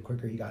went, the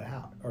quicker he got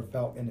out, or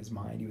felt in his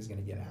mind he was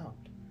going to get out.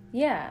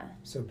 Yeah.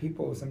 So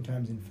people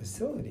sometimes in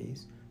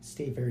facilities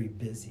stay very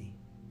busy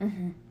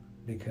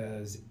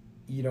because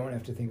you don't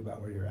have to think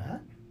about where you're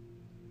at,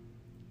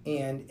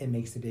 and it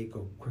makes the day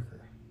go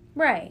quicker.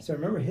 Right. So I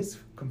remember his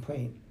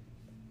complaint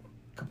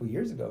a couple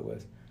years ago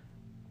was,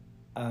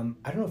 I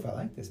don't know if I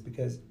like this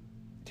because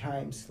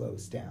time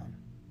slows down.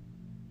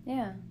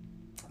 Yeah.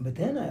 But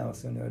then I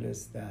also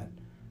noticed that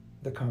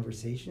the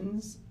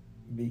conversations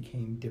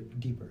became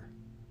deeper.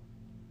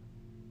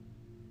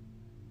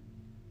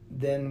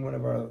 Then one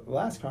of our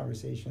last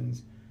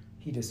conversations,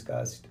 he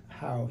discussed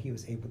how he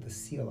was able to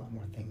see a lot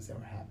more things that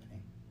were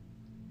happening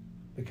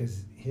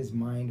because his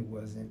mind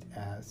wasn't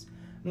as,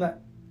 I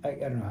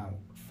don't know how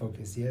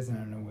focused he is, and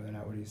I don't know whether or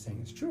not what he was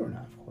saying is true or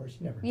not, of course,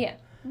 you never know. Yeah,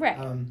 right.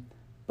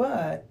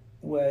 But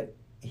what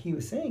he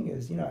was saying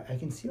is, I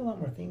can see a lot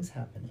more things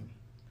happening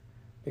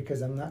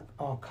because I'm not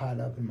all caught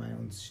up in my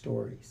own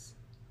stories,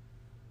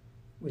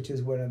 which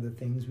is one of the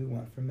things we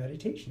want from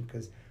meditation,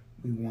 because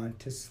we want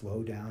to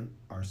slow down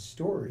our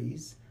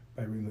stories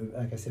by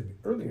like I said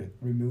earlier,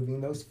 removing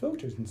those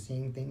filters and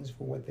seeing things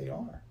for what they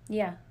are.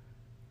 Yeah.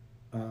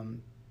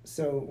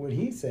 So what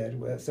he said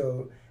was,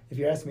 so if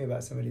you're asking me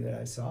about somebody that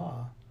I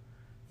saw,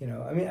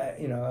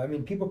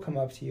 people come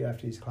up to you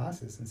after these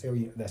classes and say,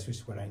 "Oh, that's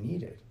just what I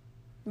needed."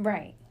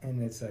 Right.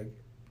 And it's like,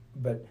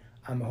 but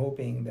I'm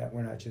hoping that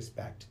we're not just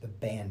back to the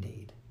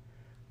Band-Aid.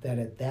 That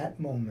at that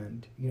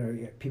moment,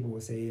 people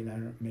will say, and I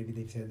don't know, maybe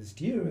they've said this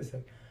to you, it's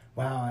like,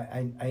 wow,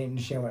 I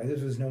understand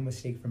this was no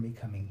mistake for me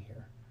coming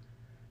here.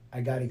 I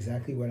got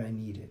exactly what I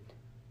needed.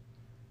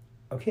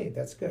 Okay,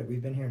 that's good.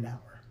 We've been here an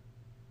hour.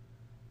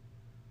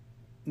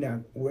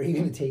 Now, where are you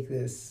going to take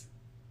this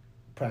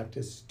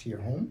practice to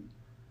your home?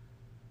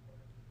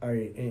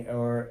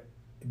 Or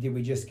did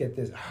we just get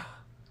this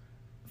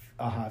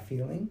aha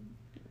feeling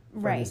for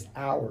right. this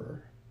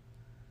hour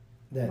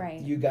that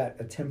right. you got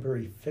a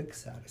temporary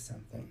fix out of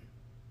something,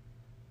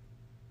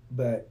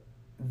 but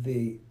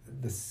the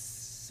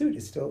suit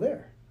is still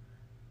there.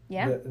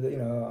 Yeah.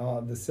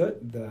 The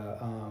soot,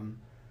 the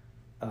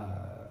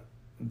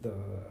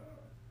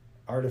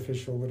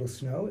artificial little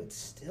snow, it's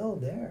still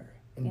there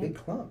in big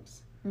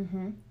clumps.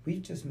 Mm-hmm.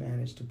 We've just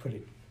managed to put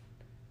it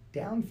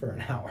down for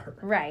an hour.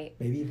 Right.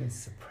 Maybe even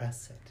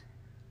suppress it.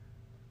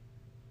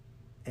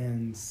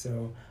 And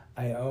so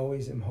I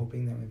always am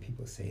hoping that when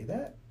people say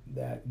that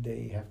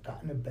they have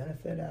gotten a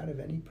benefit out of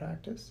any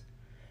practice.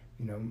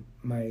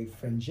 My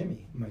friend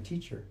Jimmy, my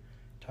teacher,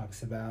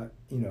 talks about,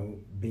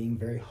 being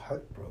very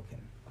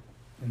heartbroken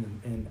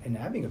and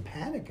having a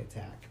panic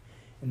attack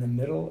in the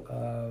middle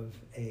of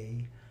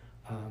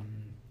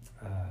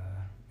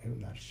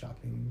not a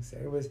shopping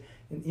center.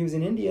 He was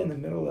in India in the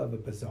middle of a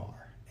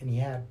bazaar, and he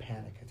had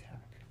panic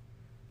attack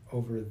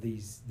over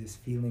this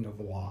feeling of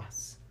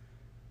loss,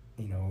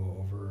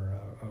 over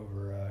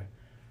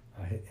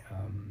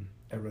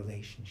a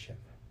relationship,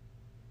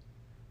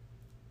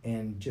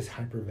 and just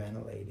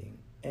hyperventilating.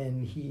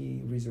 And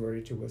he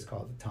resorted to what's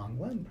called the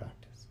Tonglen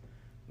practice,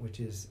 which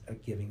is a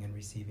giving and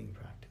receiving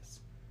practice.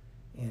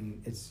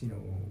 And it's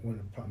one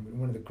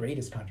of the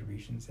greatest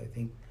contributions, I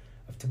think,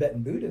 of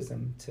Tibetan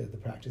Buddhism to the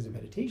practice of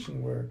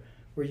meditation, where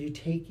you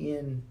take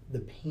in the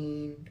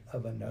pain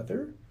of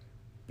another,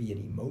 be it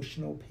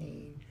emotional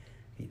pain,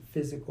 be it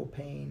physical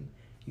pain,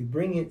 you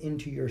bring it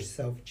into your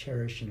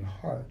self-cherishing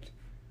heart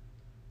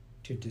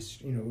to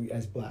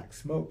as black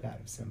smoke out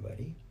of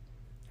somebody,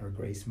 or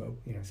gray smoke.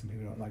 Some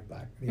people don't like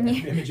black, the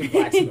image of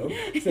black smoke,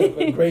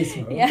 so gray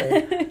smoke,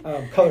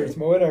 or colored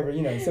smoke, whatever,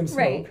 some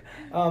smoke.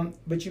 Right.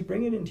 But you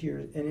bring it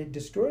into and it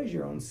destroys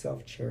your own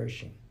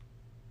self-cherishing,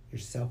 your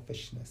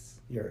selfishness,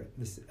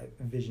 this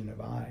vision of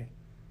I,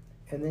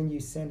 and then you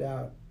send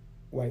out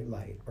white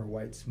light or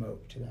white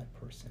smoke to that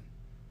person.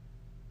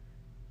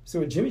 So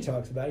what Jimmy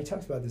talks about, he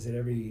talks about this at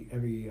every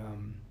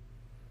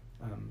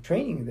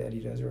training that he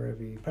does, or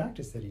every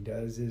practice that he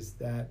does, is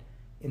that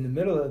in the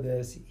middle of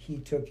this, he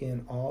took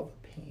in all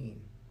the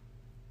pain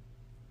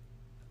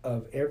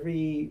of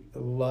every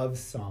love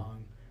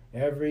song,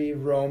 every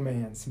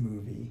romance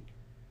movie,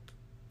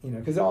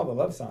 because all the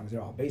love songs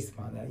are all based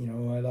upon that,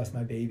 I lost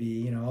my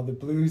baby, all the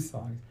blues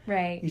songs.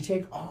 Right. You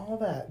take all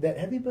that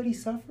everybody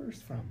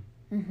suffers from.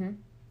 Mm-hmm.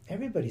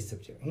 Everybody's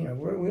subject, we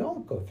all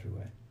go through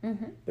it.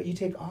 Mm-hmm. But you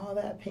take all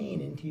that pain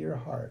into your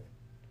heart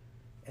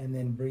and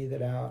then breathe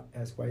it out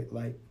as white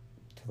light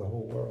to the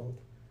whole world.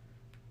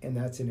 And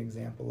that's an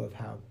example of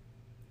how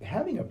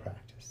having a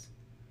practice.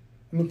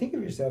 Think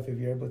of yourself, if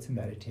you're able to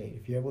meditate,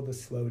 if you're able to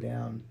slow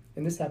down,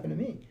 and this happened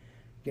to me,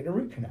 get a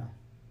root canal.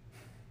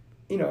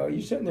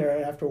 You're sitting there,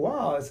 and after a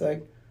while, it's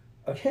like,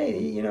 okay,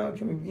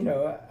 can we,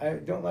 I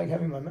don't like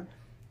having my mind.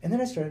 And then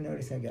I started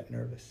noticing I got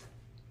nervous.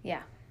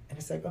 Yeah. And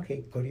it's like,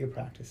 okay, go to your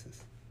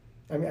practices.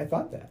 I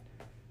thought that.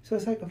 So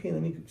it's like, okay,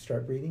 let me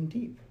start breathing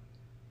deep.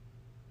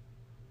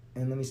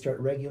 And let me start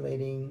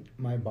regulating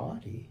my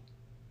body.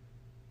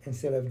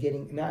 Instead of I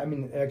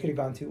could have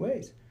gone two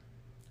ways.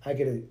 I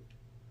could have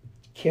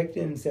kicked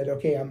in and said,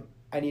 okay,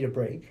 I need a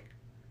break.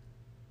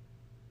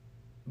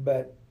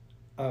 But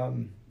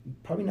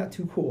probably not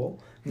too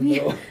cool in the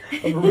middle of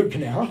a root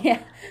canal.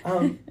 Yeah.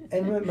 And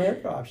my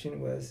other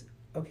option was,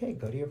 okay,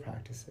 go to your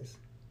practices.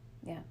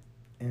 Yeah.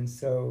 And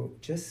so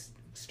just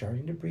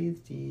starting to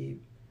breathe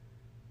deep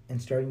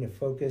and starting to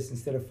focus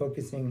instead of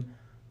focusing,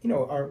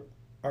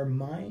 our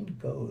mind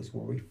goes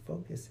where we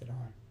focus it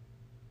on.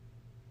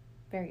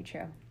 Very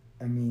true.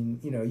 I mean,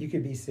 you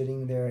could be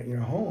sitting there at your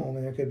home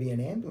and there could be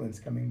an ambulance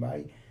coming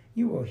by.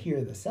 You will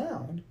hear the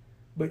sound,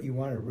 but you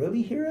want to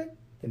really hear it?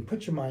 Then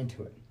put your mind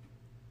to it.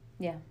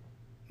 Yeah.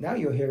 Now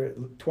you'll hear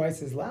it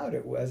twice as loud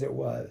as it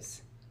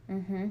was.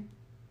 Mm-hmm.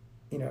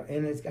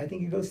 And I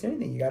think it goes to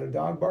anything. You got a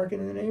dog barking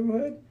in the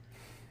neighborhood,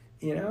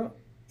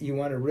 you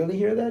want to really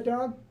hear that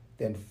dog?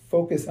 Then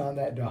focus on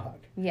that dog.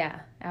 Yeah,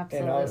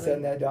 absolutely. And all of a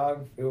sudden that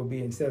dog, it will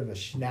be, instead of a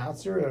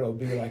schnauzer, it'll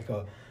be like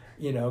a,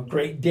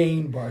 Great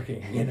Dane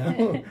barking,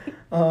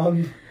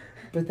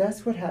 But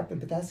that's what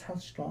happened. But that's how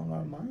strong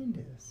our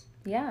mind is.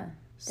 Yeah,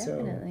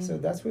 definitely. So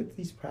that's what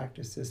these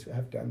practices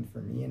have done for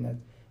me. And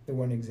that's the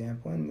one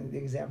example, and the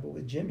example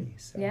with Jimmy.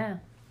 So. Yeah,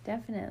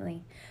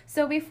 definitely.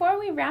 So before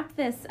we wrap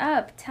this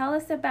up, tell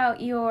us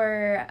about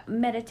your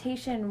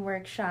meditation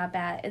workshop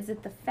is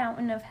it the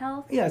Fountain of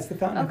Health? Yeah, it's the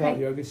Fountain of Health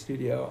Yoga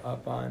Studio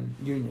up on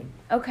Union.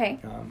 Okay.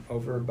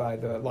 Over by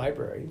the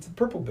library. It's a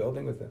purple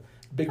building with a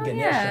big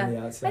Ganesh on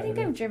the outside. I think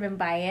I've driven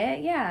by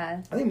it,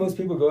 yeah. I think most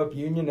people go up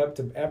Union up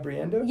to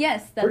Abriendo.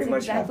 Yes, that's pretty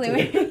much exactly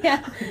where,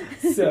 yeah.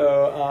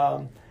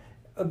 So,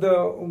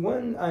 the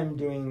one I'm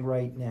doing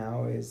right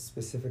now is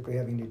specifically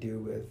having to do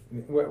with,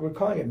 we're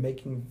calling it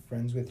making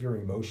friends with your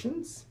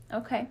emotions.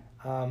 Okay.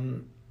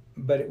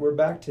 But we're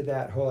back to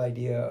that whole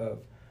idea of,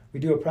 we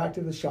do a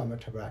practice, the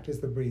shamatha practice,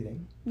 the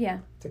breathing. Yeah.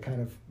 To kind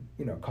of,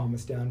 calm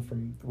us down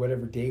from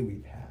whatever day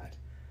we've had,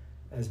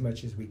 as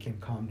much as we can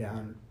calm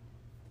down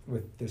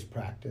with this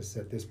practice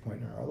at this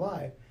point in our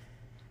life.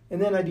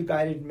 And then I do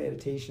guided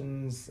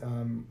meditations.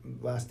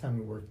 Last time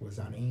we worked was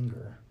on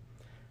anger.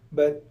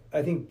 But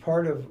I think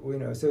part of,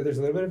 so there's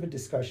a little bit of a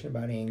discussion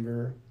about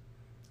anger.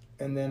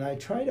 And then I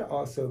try to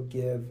also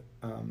give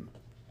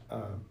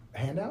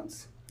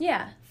handouts.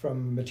 Yeah.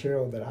 From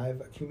material that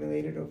I've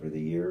accumulated over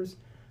the years.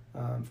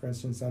 For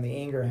instance, on the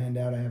anger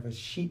handout, I have a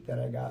sheet that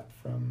I got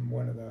from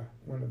one of the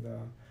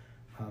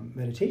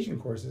meditation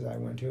courses I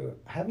went to,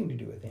 having to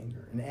do with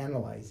anger and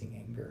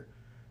analyzing anger,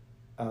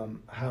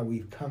 how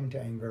we've come to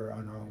anger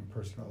on our own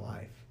personal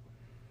life.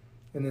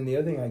 And then the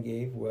other thing I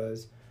gave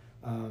was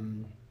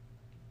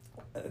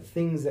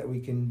things that we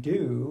can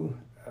do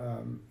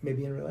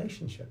maybe in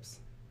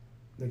relationships,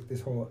 like this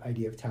whole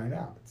idea of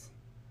timeouts.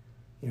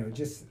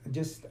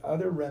 Just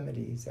other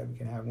remedies that we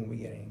can have when we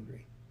get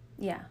angry.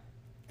 Yeah.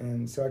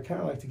 And so I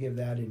kind of like to give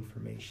that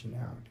information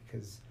out,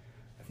 because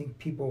I think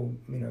people,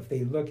 if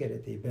they look at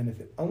it, they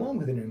benefit, along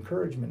with an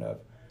encouragement of,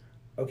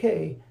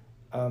 okay,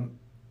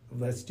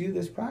 let's do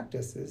this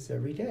practices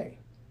every day.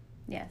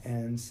 Yes.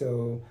 And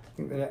so I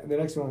think the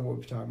next one we'll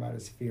be talking about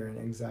is fear and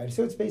anxiety.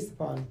 So it's based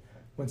upon,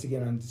 once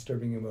again, on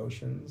disturbing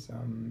emotions,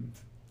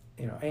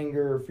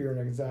 anger, fear and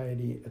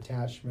anxiety,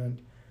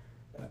 attachment,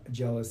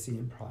 jealousy,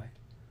 and pride.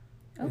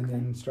 Okay. And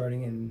then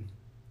starting in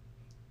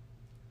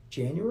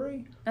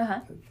January,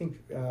 I think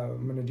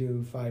I'm going to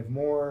do 5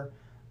 more.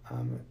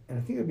 And I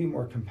think it'll be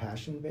more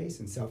compassion-based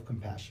and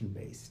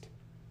self-compassion-based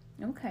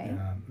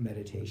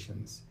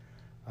meditations.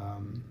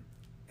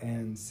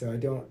 And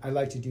so I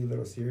like to do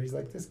little series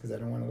like this because I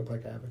don't want to look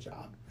like I have a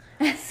job.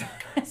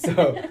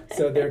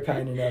 so they're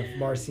kind enough,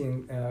 Marcy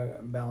and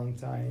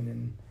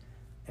Valentine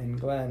and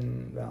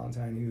Glenn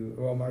Valentine,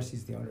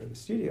 Marcy's the owner of the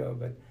studio,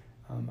 but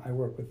I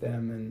work with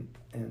them,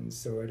 and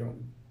so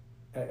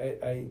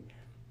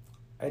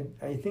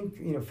I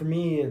think, for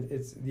me,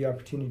 it's the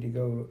opportunity to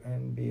go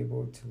and be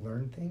able to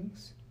learn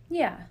things.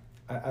 Yeah.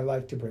 I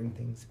like to bring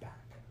things back.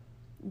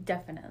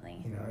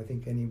 Definitely. I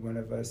think any one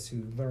of us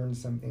who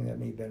learns something that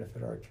may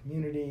benefit our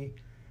community,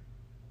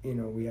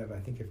 we have, I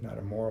think, if not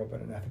a moral,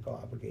 but an ethical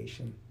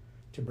obligation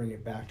to bring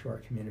it back to our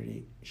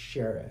community,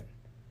 share it,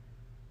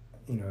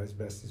 as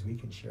best as we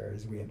can share it,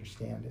 as we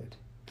understand it.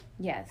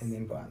 Yes. And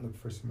then go out and look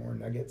for some more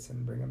nuggets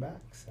and bring them back.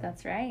 So.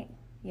 That's right.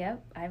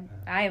 Yep.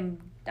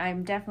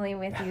 I'm definitely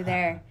with you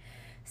there.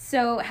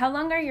 So how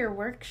long are your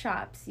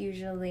workshops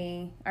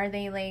usually? Are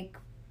they like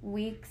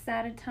weeks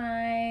at a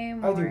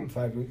time? I'll do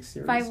 5-week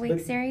series. 5-week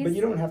series? But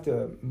you don't have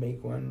to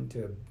make one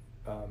to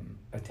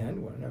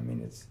attend one. I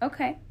mean, it's...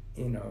 Okay.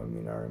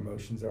 Our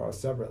emotions are all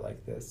separate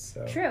like this.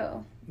 So,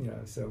 true.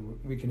 So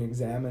we can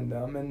examine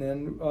them. And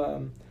then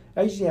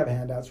I usually have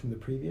handouts from the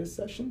previous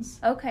sessions.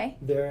 Okay.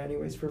 There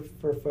anyways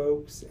for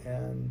folks.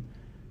 And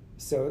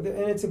so,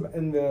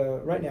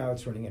 right now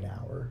it's running an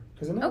hour.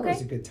 Because an hour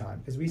is a good time.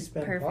 Because we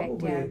spend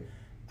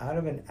out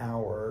of an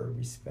hour,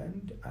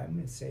 I'm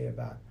going to say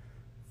about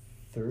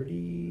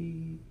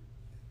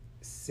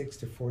 36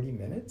 to 40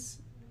 minutes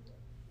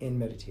in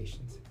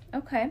meditations.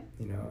 Okay.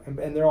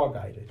 And they're all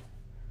guided.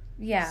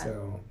 Yeah.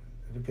 So,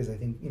 because I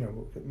think,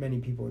 many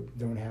people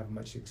don't have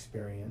much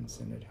experience,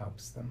 and it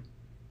helps them.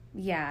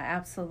 Yeah,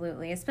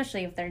 absolutely.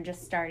 Especially if they're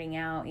just starting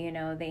out,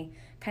 they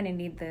kind of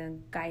need the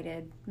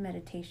guided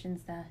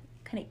meditations to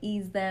kind of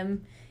ease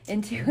them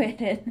into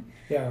it.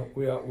 Yeah,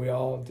 we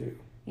all do.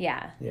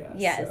 Yeah. Yeah.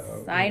 Yes,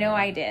 so, I know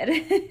I did.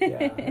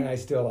 Yeah, and I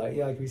still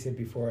like we said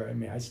before,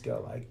 I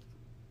still like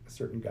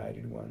certain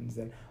guided ones.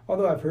 And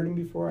although I've heard them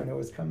before, I know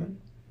it's coming.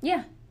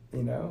 Yeah.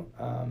 You know,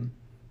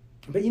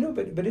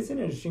 but it's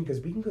interesting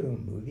because we can go to a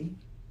movie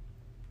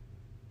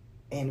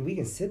and we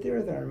can sit there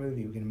with our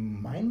movie. We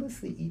can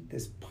mindlessly eat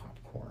this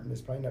popcorn.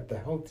 That's probably not the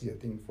healthiest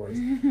thing for us.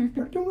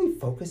 But don't we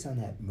focus on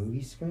that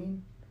movie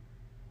screen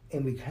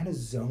and we kind of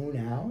zone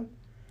out?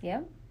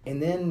 Yep.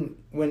 And then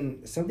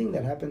when something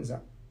that happens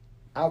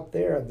out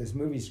there at this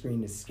movie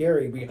screen is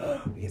scary, we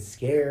get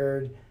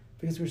scared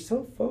because we're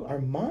so our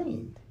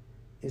mind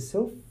is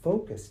so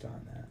focused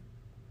on that.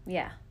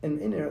 Yeah. And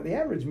you know, the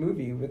average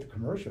movie with the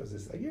commercials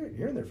is like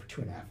you're in there for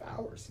 2.5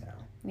 hours now.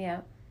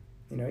 Yeah.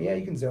 You know, yeah,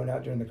 you can zone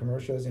out during the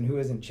commercials, and who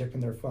isn't checking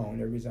their phone?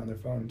 Everybody's on their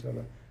phone until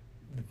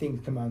the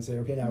things come on and say,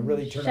 okay, now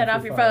really shut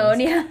off your phones. phone.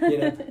 Yeah. You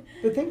know?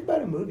 But think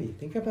about a movie.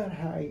 Think about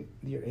how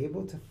you're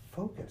able to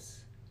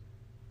focus.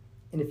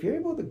 And if you're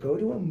able to go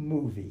to a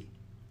movie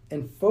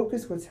and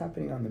focus what's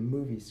happening on the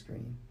movie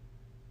screen,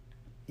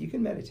 you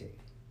can meditate.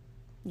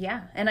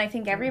 Yeah, and I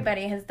think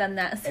everybody has done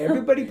that. So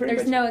everybody pretty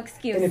there's much. No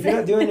excuse. And if you're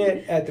not doing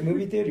it at the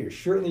movie theater, you're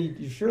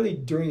surely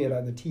doing it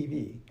on the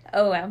TV.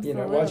 Oh,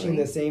 absolutely. You know, watching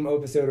the same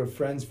episode of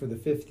Friends for the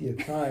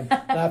 50th time,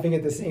 laughing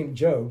at the same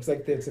jokes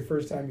like it's the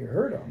first time you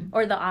heard them.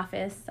 Or The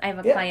Office. I have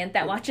a client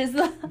that watches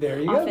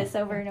The Office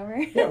over and over.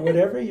 Yeah,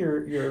 whatever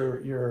your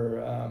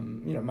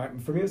you know,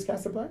 for me it was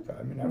Casablanca.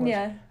 I mean,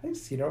 I've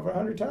seen it over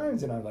 100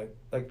 times, and I'm like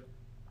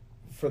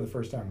for the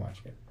first time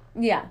watching it.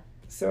 Yeah.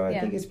 So I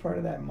think it's part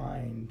of that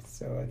mind.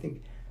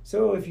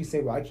 So if you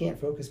say, well, I can't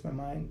focus my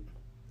mind,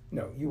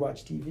 no, you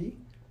watch TV.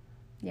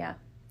 Yeah,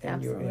 and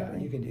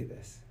absolutely. You can do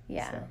this.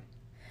 Yeah. So.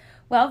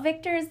 Well,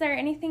 Victor, is there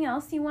anything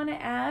else you want to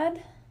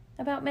add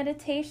about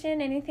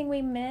meditation? Anything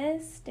we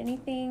missed?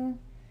 Anything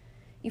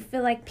you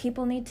feel like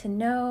people need to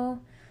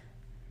know?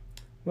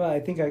 Well,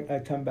 I think I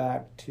come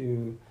back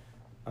to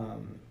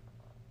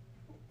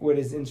what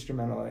is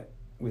instrumental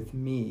with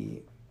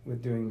me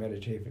with doing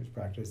meditative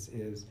practice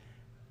is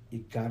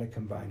you got to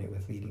combine it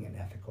with leading an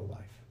ethical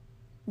life.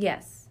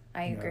 Yes,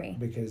 I agree.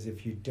 Because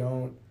if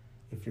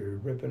you're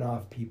ripping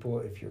off people,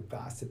 if you're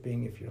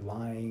gossiping, if you're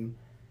lying,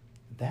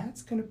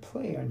 that's going to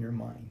play on your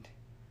mind.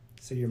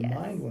 So your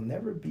mind will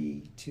never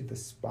be to the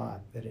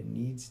spot that it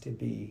needs to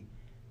be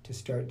to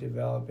start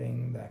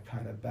developing that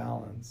kind of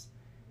balance.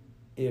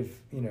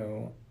 If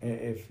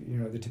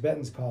the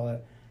Tibetans call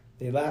it,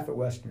 they laugh at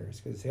Westerners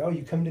because they say, oh,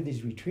 you come to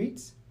these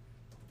retreats,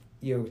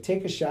 you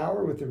take a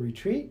shower with the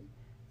retreat,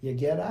 you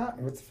get out,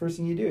 and what's the first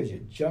thing you do is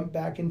you jump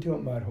back into a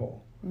mud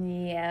hole.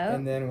 Yep.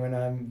 And then when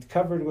I'm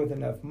covered with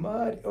enough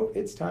mud,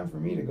 it's time for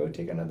me to go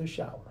take another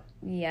shower.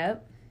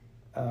 Yep.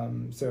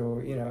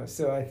 So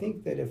I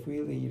think that if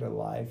we lead a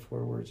life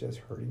where we're just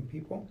hurting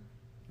people,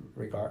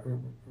 whatever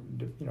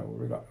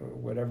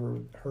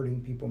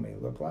hurting people may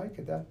look like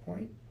at that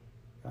point,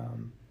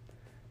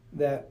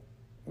 that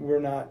we're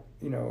not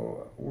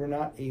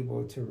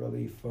able to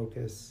really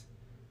focus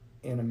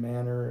in a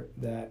manner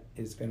that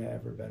is going to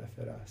ever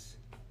benefit us.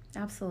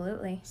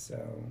 Absolutely. So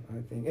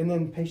I think, and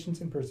then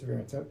patience and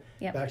perseverance.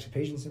 Back to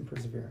patience and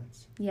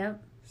perseverance.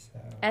 Yep. So.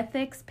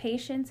 Ethics,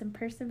 patience, and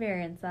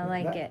perseverance. I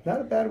like it.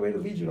 Not a bad way to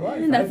lead your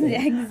life. That's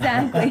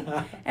exactly.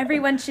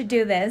 Everyone should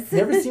do this.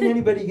 Never seen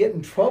anybody get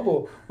in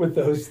trouble with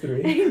those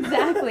three.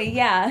 Exactly.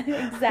 Yeah.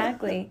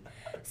 Exactly.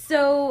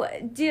 So,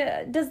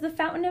 does the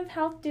Fountain of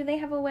Health, do they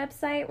have a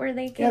website where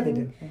they can they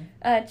do.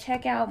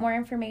 Check out more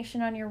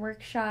information on your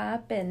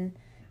workshop and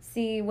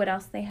see what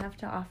else they have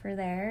to offer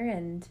there?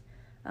 And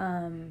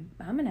I'm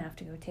going to have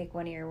to go take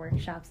one of your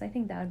workshops. I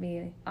think that would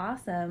be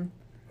awesome.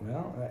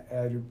 Well,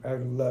 I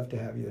would love to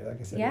have you there. Like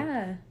I said,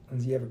 yeah.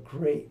 You have a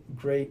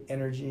great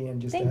energy,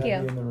 and just Thank to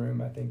have you in the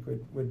room, I think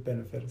would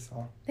benefit us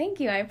all. Thank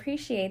you. I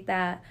appreciate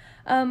that.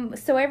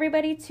 So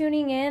everybody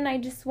tuning in, I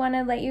just want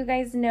to let you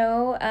guys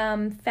know,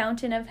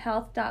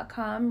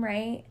 fountainofhealth.com,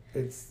 right?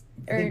 It's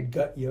I think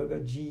Gut Yoga,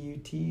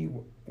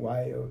 GUTYO.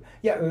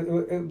 Yeah,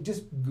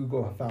 just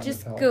Google Fountain of Health.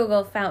 Just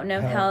Google Fountain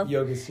of Health.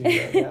 Yoga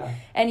Studio, yeah.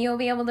 And you'll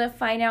be able to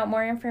find out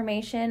more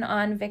information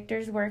on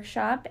Victor's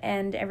workshop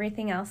and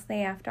everything else they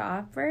have to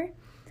offer.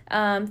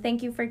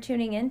 Thank you for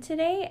tuning in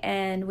today,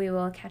 and we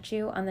will catch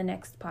you on the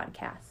next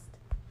podcast.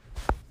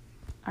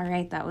 All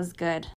right, that was good.